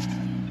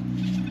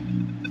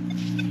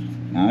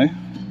 No.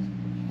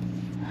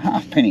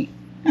 Halfpenny.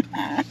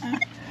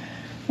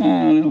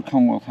 Oh, a little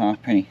Commonwealth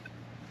halfpenny.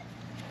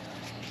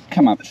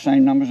 Come up the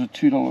same numbers as a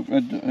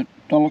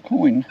 $1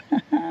 coin.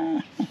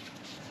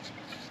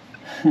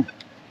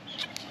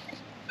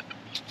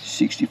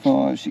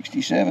 65,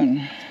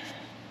 67.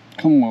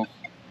 Commonwealth.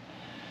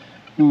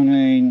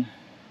 19.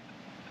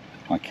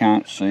 I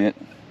can't see it.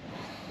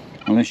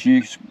 Unless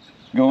you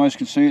guys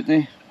can see it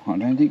there. I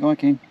don't think I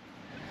can.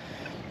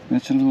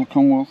 That's a little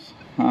Commonwealth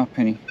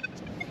halfpenny.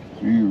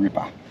 You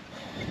ripper.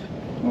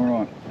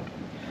 Alright.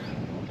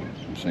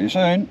 See you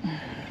soon.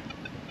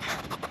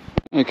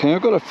 Okay,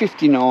 I've got a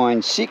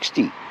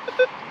 59.60.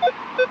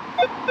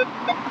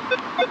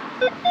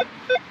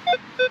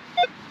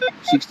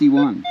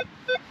 61.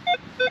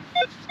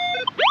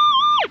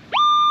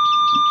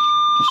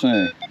 Just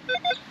there.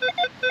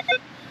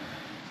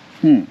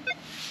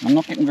 I'm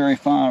not getting very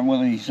far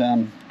with these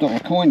dollar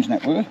coins and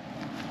that word.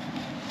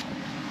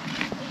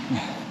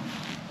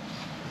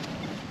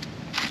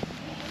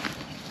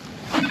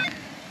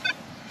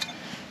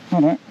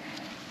 Alright,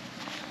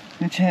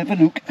 let's have a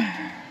look.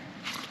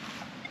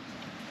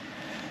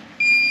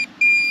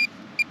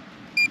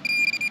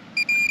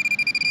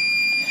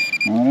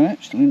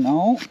 Alright, still in the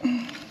hole.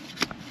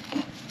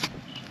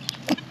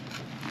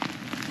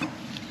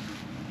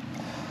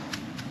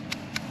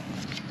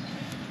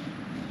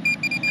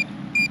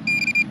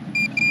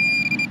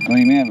 Got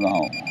him out of the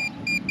hole.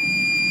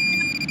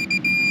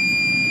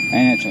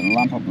 And it's a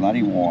lump of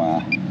bloody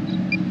wire.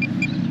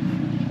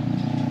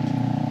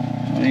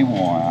 Bloody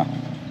wire.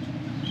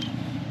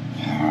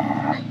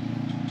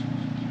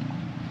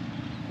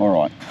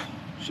 Alright,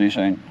 see you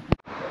soon.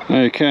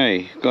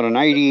 Okay, got an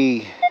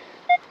 80,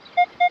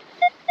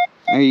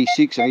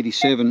 86,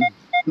 87,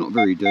 not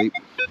very deep.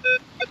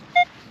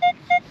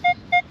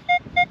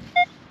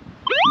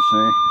 Let's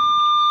see.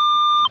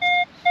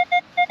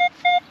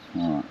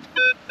 Alright.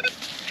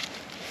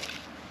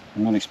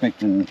 I'm not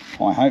expecting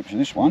high hopes for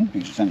this one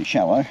because it's only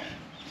shallow.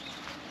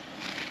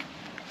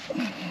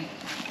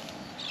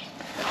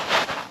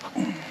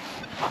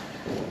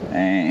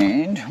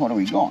 And what do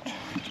we got?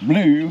 It's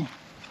blue.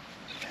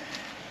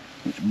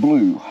 It's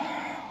blue.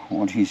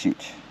 What is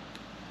it?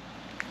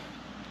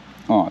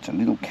 Oh, it's a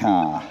little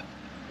car.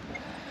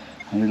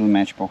 A little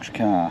matchbox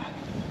car.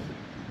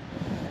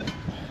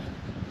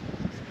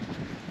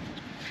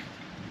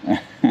 It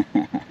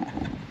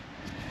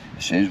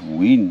says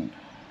win.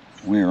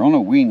 We're on a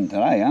win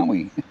today, aren't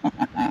we?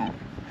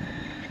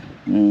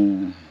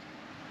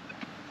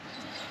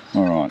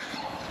 Alright.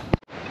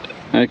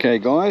 Okay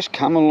guys,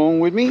 come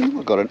along with me.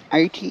 I've got an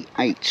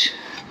 88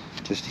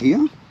 just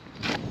here.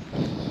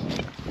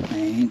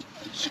 And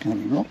it's going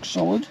to be rock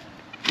solid.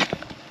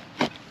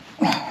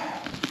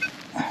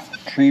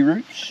 Tree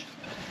roots.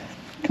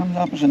 Comes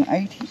up as an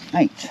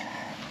 88.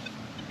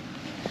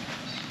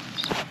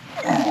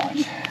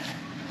 Alright.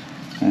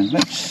 And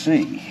let's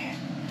see.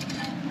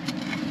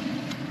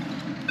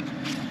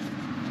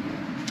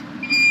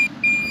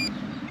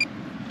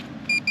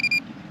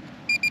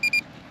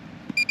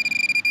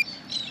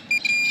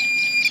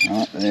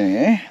 Right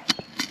there.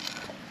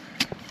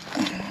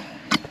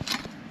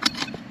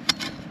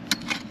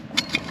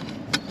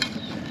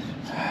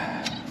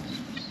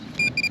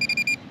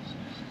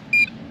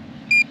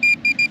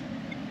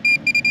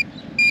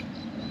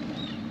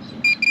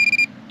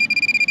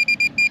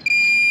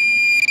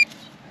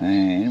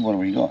 And what have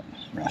we got?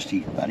 Rusty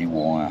bloody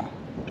wire.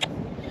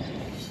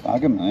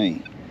 Bugger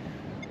me.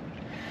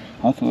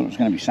 I thought it was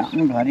going to be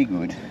something bloody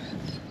good.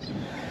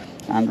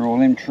 Under all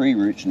them tree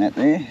roots and that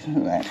there.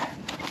 Look at that.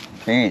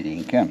 Fair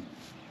dinkum.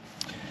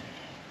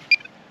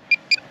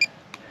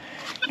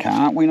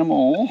 Can't win them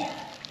all.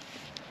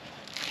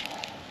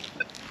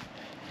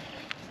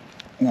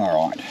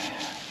 Alright.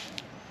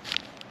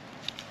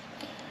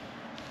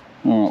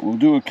 Alright, we'll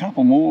do a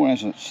couple more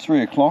as it's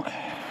 3 o'clock.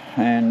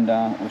 And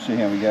we'll see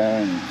how we go,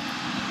 and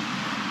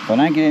if I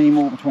don't get any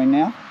more between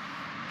now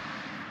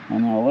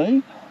and I'll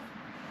leave,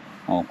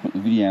 I'll put the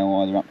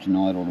video either up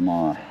tonight or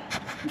tomorrow,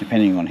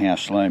 depending on how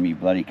slow my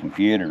bloody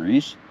computer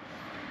is.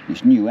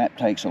 This new app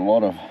takes a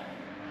lot of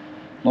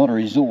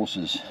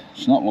resources.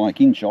 It's not like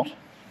InShot.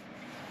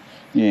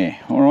 Yeah,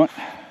 alright.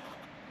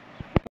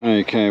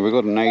 Okay, we've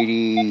got an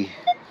 80,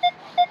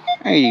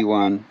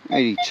 81,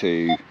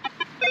 82.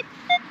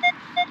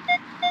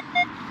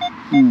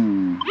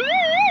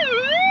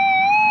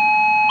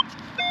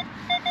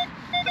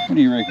 What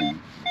do you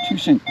reckon? 2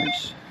 cent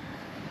piece.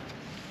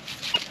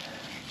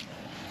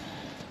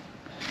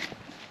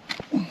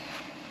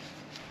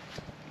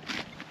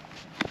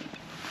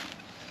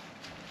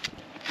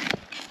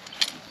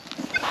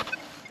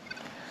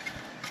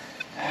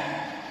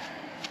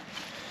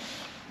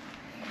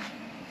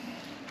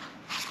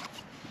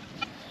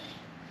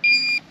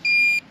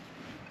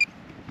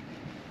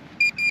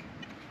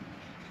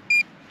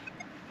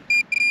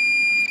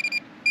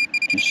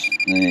 Just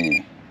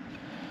there.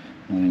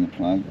 Not in the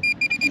plug.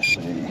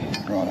 Just there.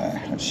 Righto,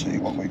 let's see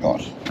what we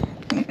got.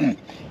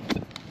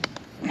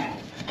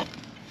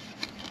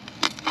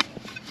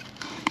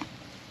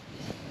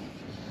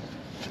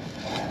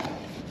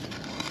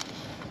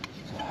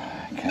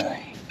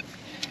 Okay.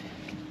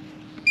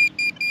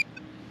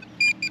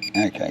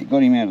 Okay,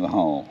 got him out of the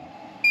hole.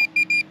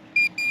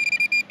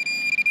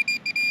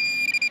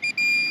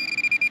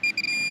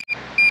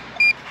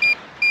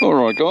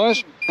 Alright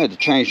guys, had to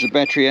change the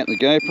battery out in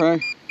the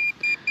GoPro.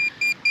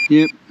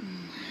 Yep.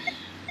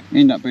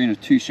 End up being a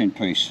 2 cent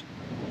piece.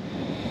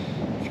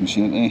 You can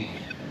see it there.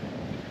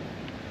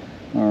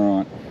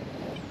 Alright.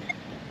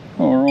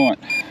 Alright.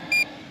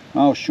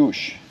 Oh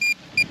shush.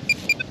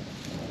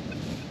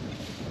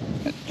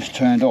 It just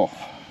turned off.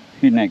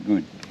 Isn't that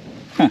good?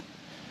 Huh.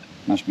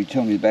 Must be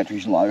telling me the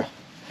battery's low.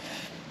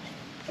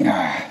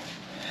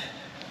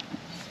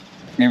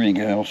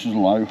 Everything else is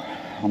low.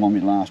 I'm on my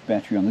last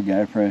battery on the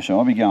GoPro, so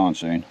I'll be going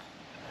soon.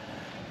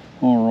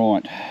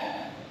 Alright.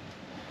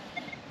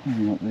 What have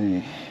we got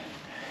there?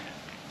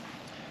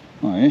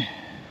 Oh yeah.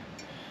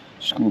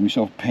 Scored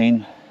myself a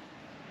pen.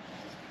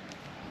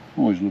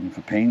 Always looking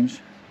for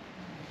pens.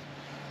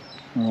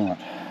 Alright.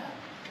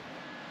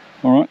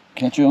 Alright,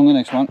 catch you on the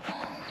next one.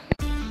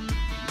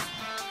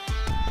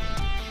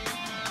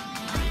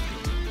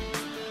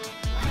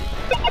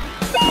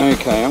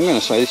 Okay, I'm going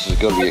to say this has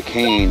got to be a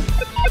can.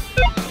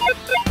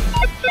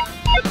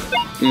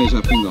 Goes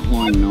up in the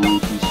high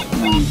 90s,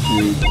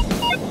 92,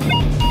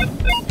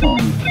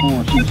 probably 4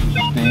 inches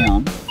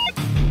down.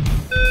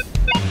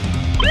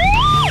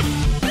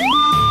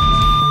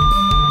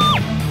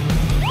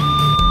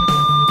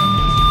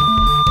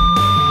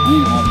 I think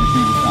it might be a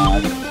bigger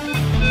target.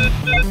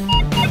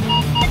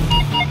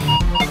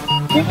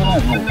 But I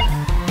don't know.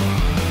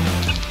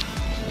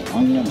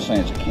 I'm going to say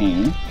it's a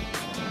can.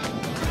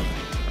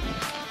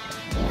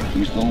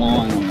 Because the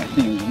line on the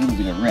thing is a little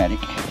bit erratic.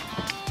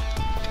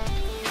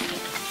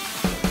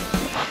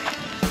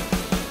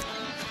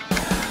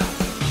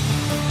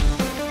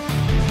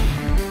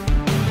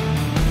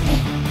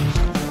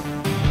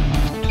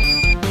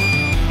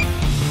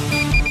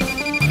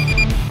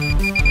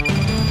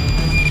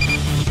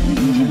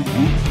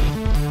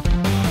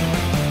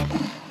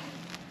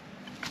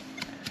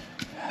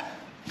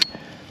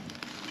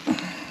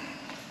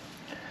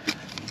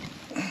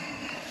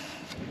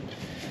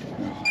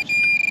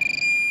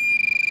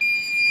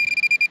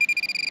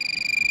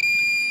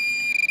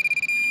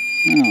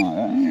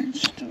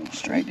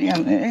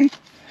 down there.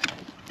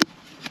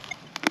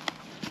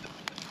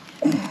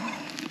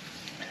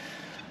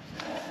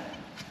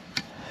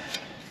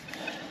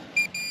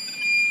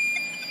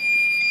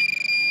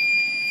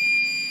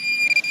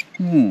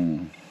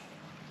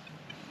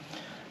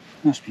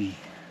 Must be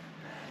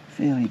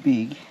fairly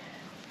big.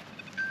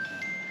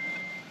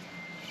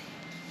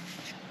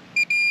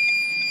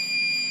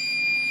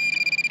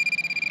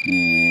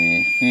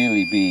 Yeah,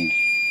 fairly big.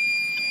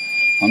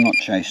 I'm not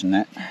chasing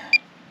that.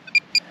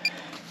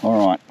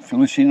 Alright, fill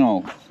this in,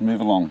 I'll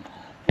move along.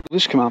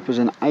 This come up as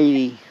an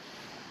 80,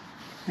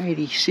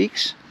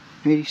 86,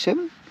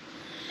 87.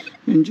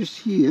 And just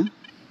here,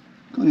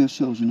 got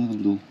ourselves another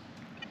little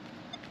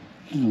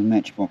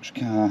matchbox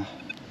car.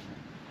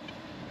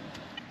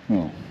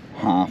 Well,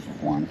 half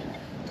of one.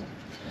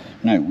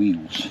 No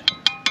wheels.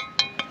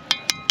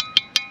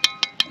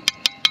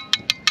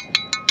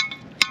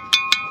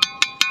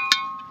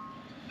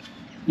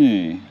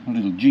 Yeah, a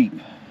little Jeep.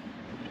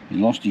 He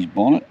lost his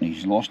bonnet and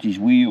he's lost his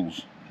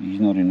wheels. He's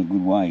not in a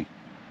good way.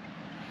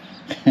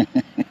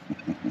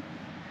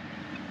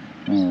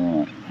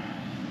 Alright.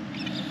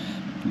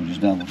 We'll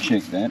just double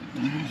check that.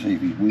 See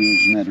if his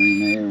wheels matter in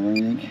there or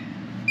anything.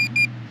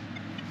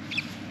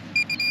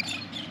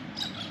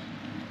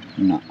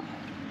 No.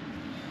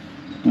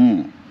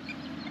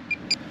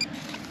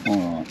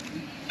 Alright.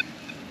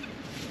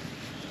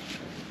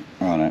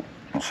 Righto.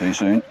 I'll see you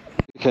soon.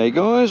 Okay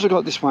guys, I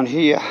got this one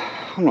here.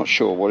 I'm not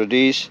sure what it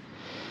is.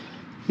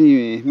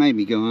 Yeah, made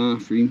me go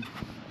after him.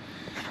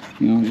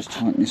 I'll just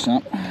tighten this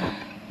up.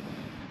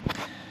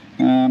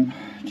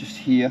 Just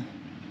here.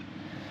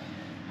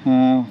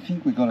 I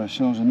think we got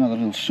ourselves another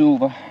little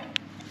silver.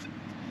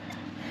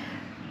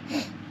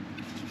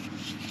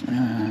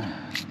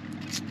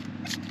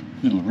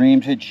 Little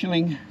ram's head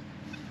shilling.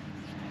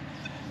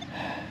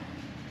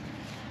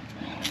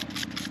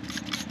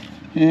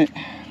 Yeah,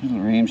 little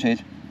ram's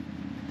head.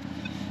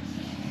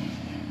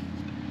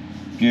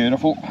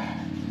 Beautiful.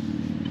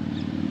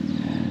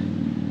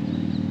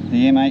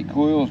 The M8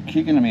 coil is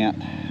kicking them out.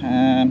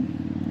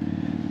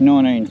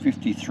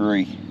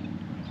 1953.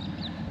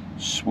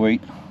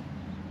 Sweet.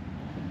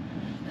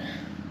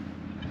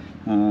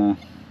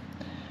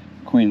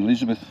 Queen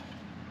Elizabeth.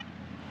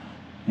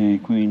 Yeah,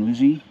 Queen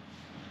Lizzie.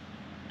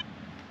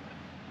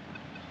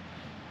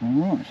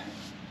 Alright.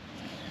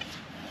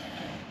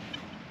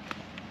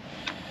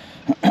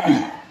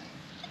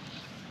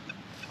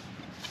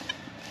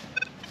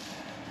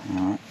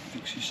 Alright,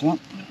 fix this up.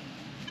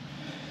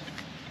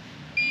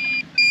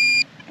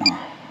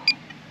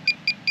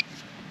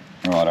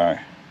 Righto.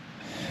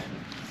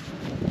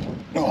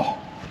 Oh.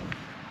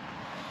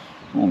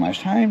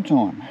 Almost home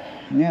time.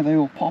 Now they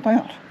all pop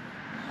out.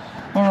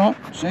 Alright,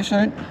 see you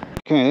soon.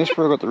 Okay, that's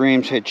where I got the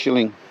ram's head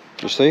shilling.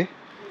 Just there.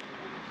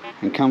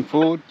 And come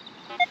forward.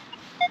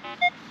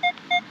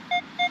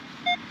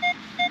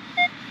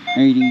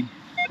 80,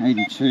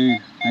 82,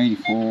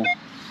 84.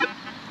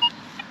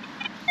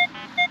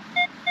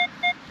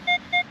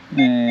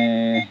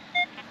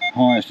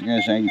 Highest it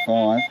goes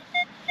 85.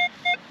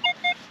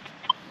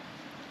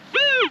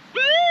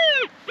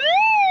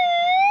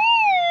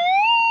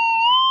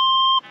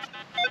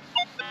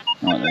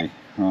 Right there,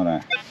 righto.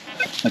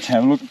 Let's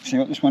have a look, see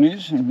what this one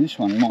is, and this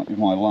one might be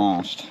my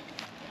last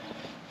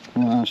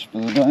for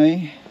the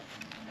day.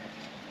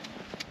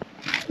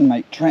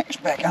 Make tracks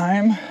back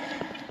home.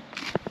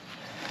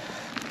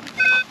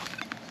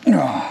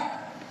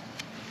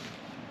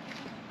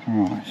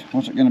 Right,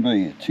 what's it going to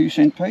be? A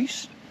 2-cent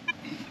piece?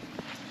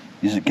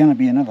 Is it going to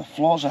be another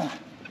flozzer?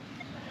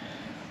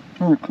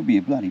 Or it could be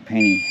a bloody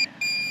penny.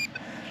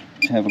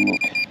 Let's have a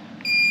look.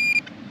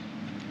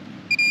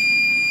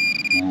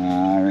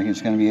 I reckon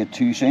it's going to be a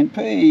 2-cent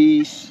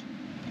piece.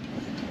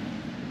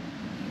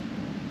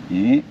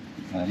 Yeah,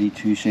 bloody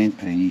 2-cent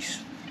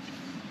piece.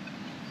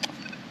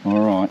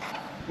 Alright.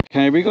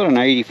 Okay, we got an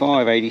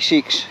 85,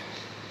 86.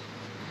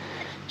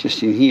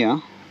 Just in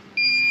here.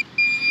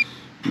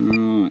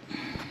 Right.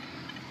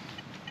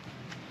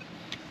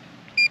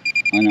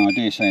 I know, I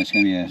dare say it's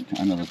going to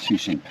be another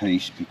 2-cent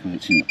piece because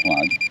it's in the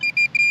plug.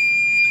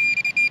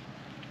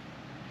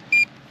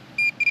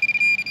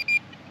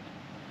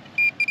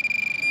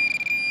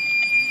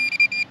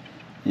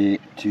 Yeah,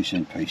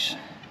 2-cent piece.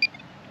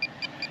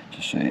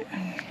 Just see it.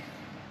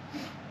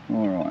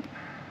 Alright.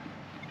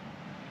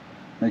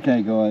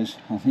 Okay guys,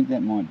 I think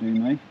that might do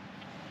me.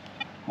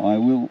 I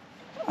will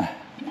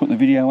put the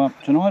video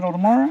up tonight or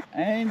tomorrow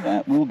and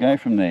we'll go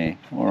from there.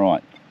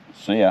 Alright,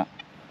 see ya.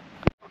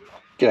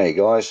 G'day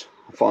guys,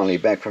 I'm finally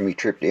back from my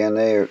trip down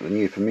there at the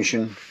new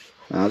permission.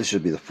 This will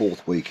be the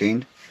 4th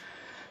weekend.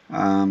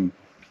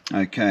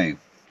 Okay,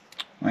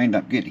 I end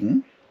up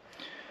getting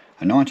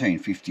a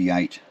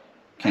 1958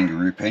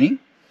 kangaroo penny,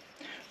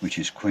 which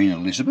is Queen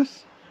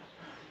Elizabeth.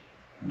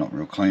 Not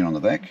real clean on the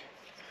back.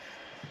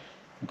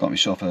 I've got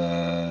myself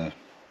a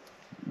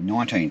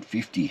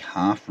 1950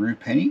 half-roo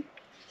penny.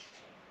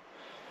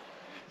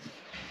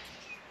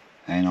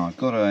 And I've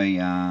got a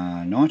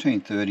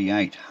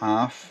 1938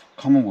 half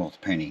Commonwealth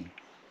penny.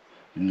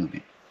 A little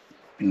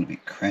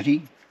bit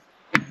cratty.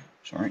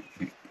 Sorry, a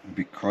bit a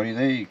bit cruddy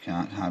there, you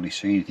can't hardly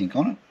see anything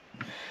on it.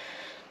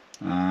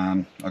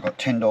 I got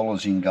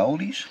 $10 in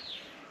goldies.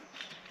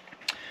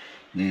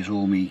 There's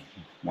all me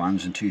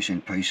 1s and 2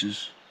 cent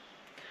pieces.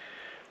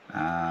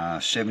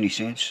 70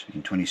 cents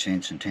in 20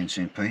 cents and 10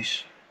 cent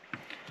piece.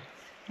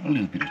 A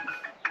little bit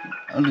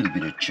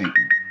of cheap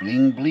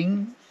bling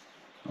bling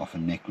off a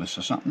necklace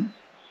or something.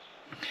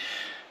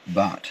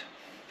 But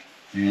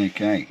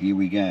okay, here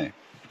we go.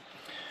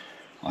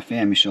 I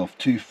found myself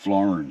 2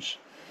 Florins.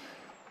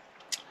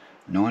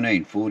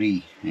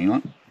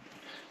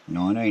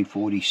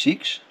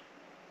 1946,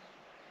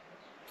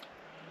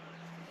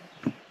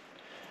 a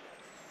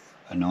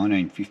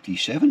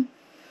 1957,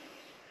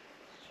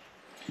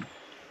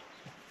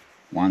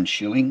 1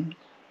 shilling,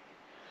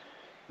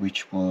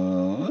 which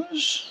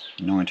was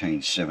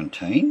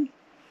 1917,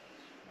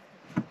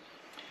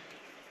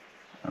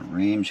 a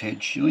ram's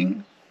head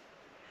shilling,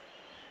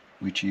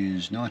 which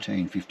is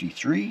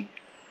 1953,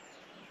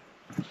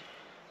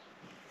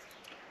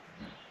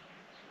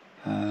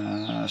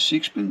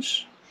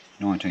 sixpence,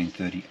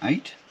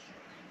 1938,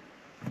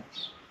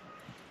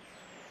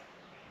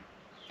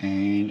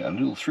 and a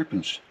little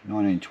threepence,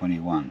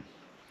 1921.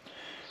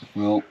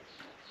 Well,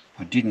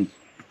 I didn't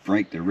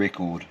break the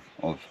record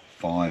of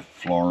 5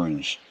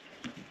 florins,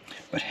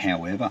 but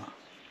however,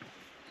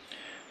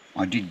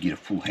 I did get a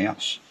full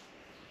house.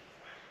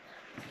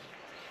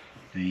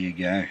 There you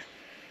go.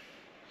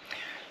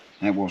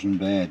 That wasn't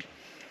bad.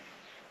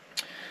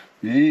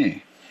 Yeah.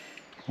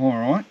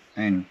 Alright,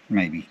 and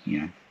maybe, you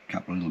know, a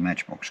couple of little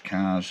matchbox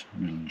cars,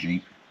 a little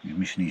Jeep, he's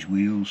missing his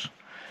wheels.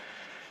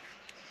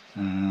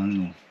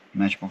 Little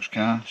matchbox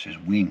car, says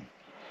win.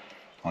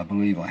 I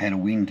believe I had a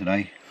win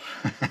today.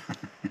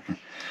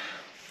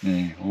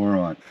 Yeah,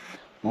 alright.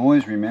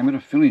 Always remember to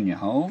fill in your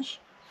holes,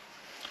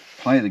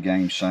 play the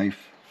game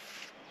safe,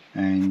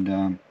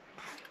 and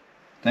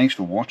thanks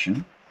for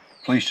watching.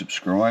 Please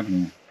subscribe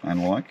and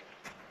like.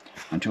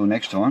 Until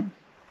next time,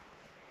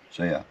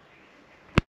 see ya.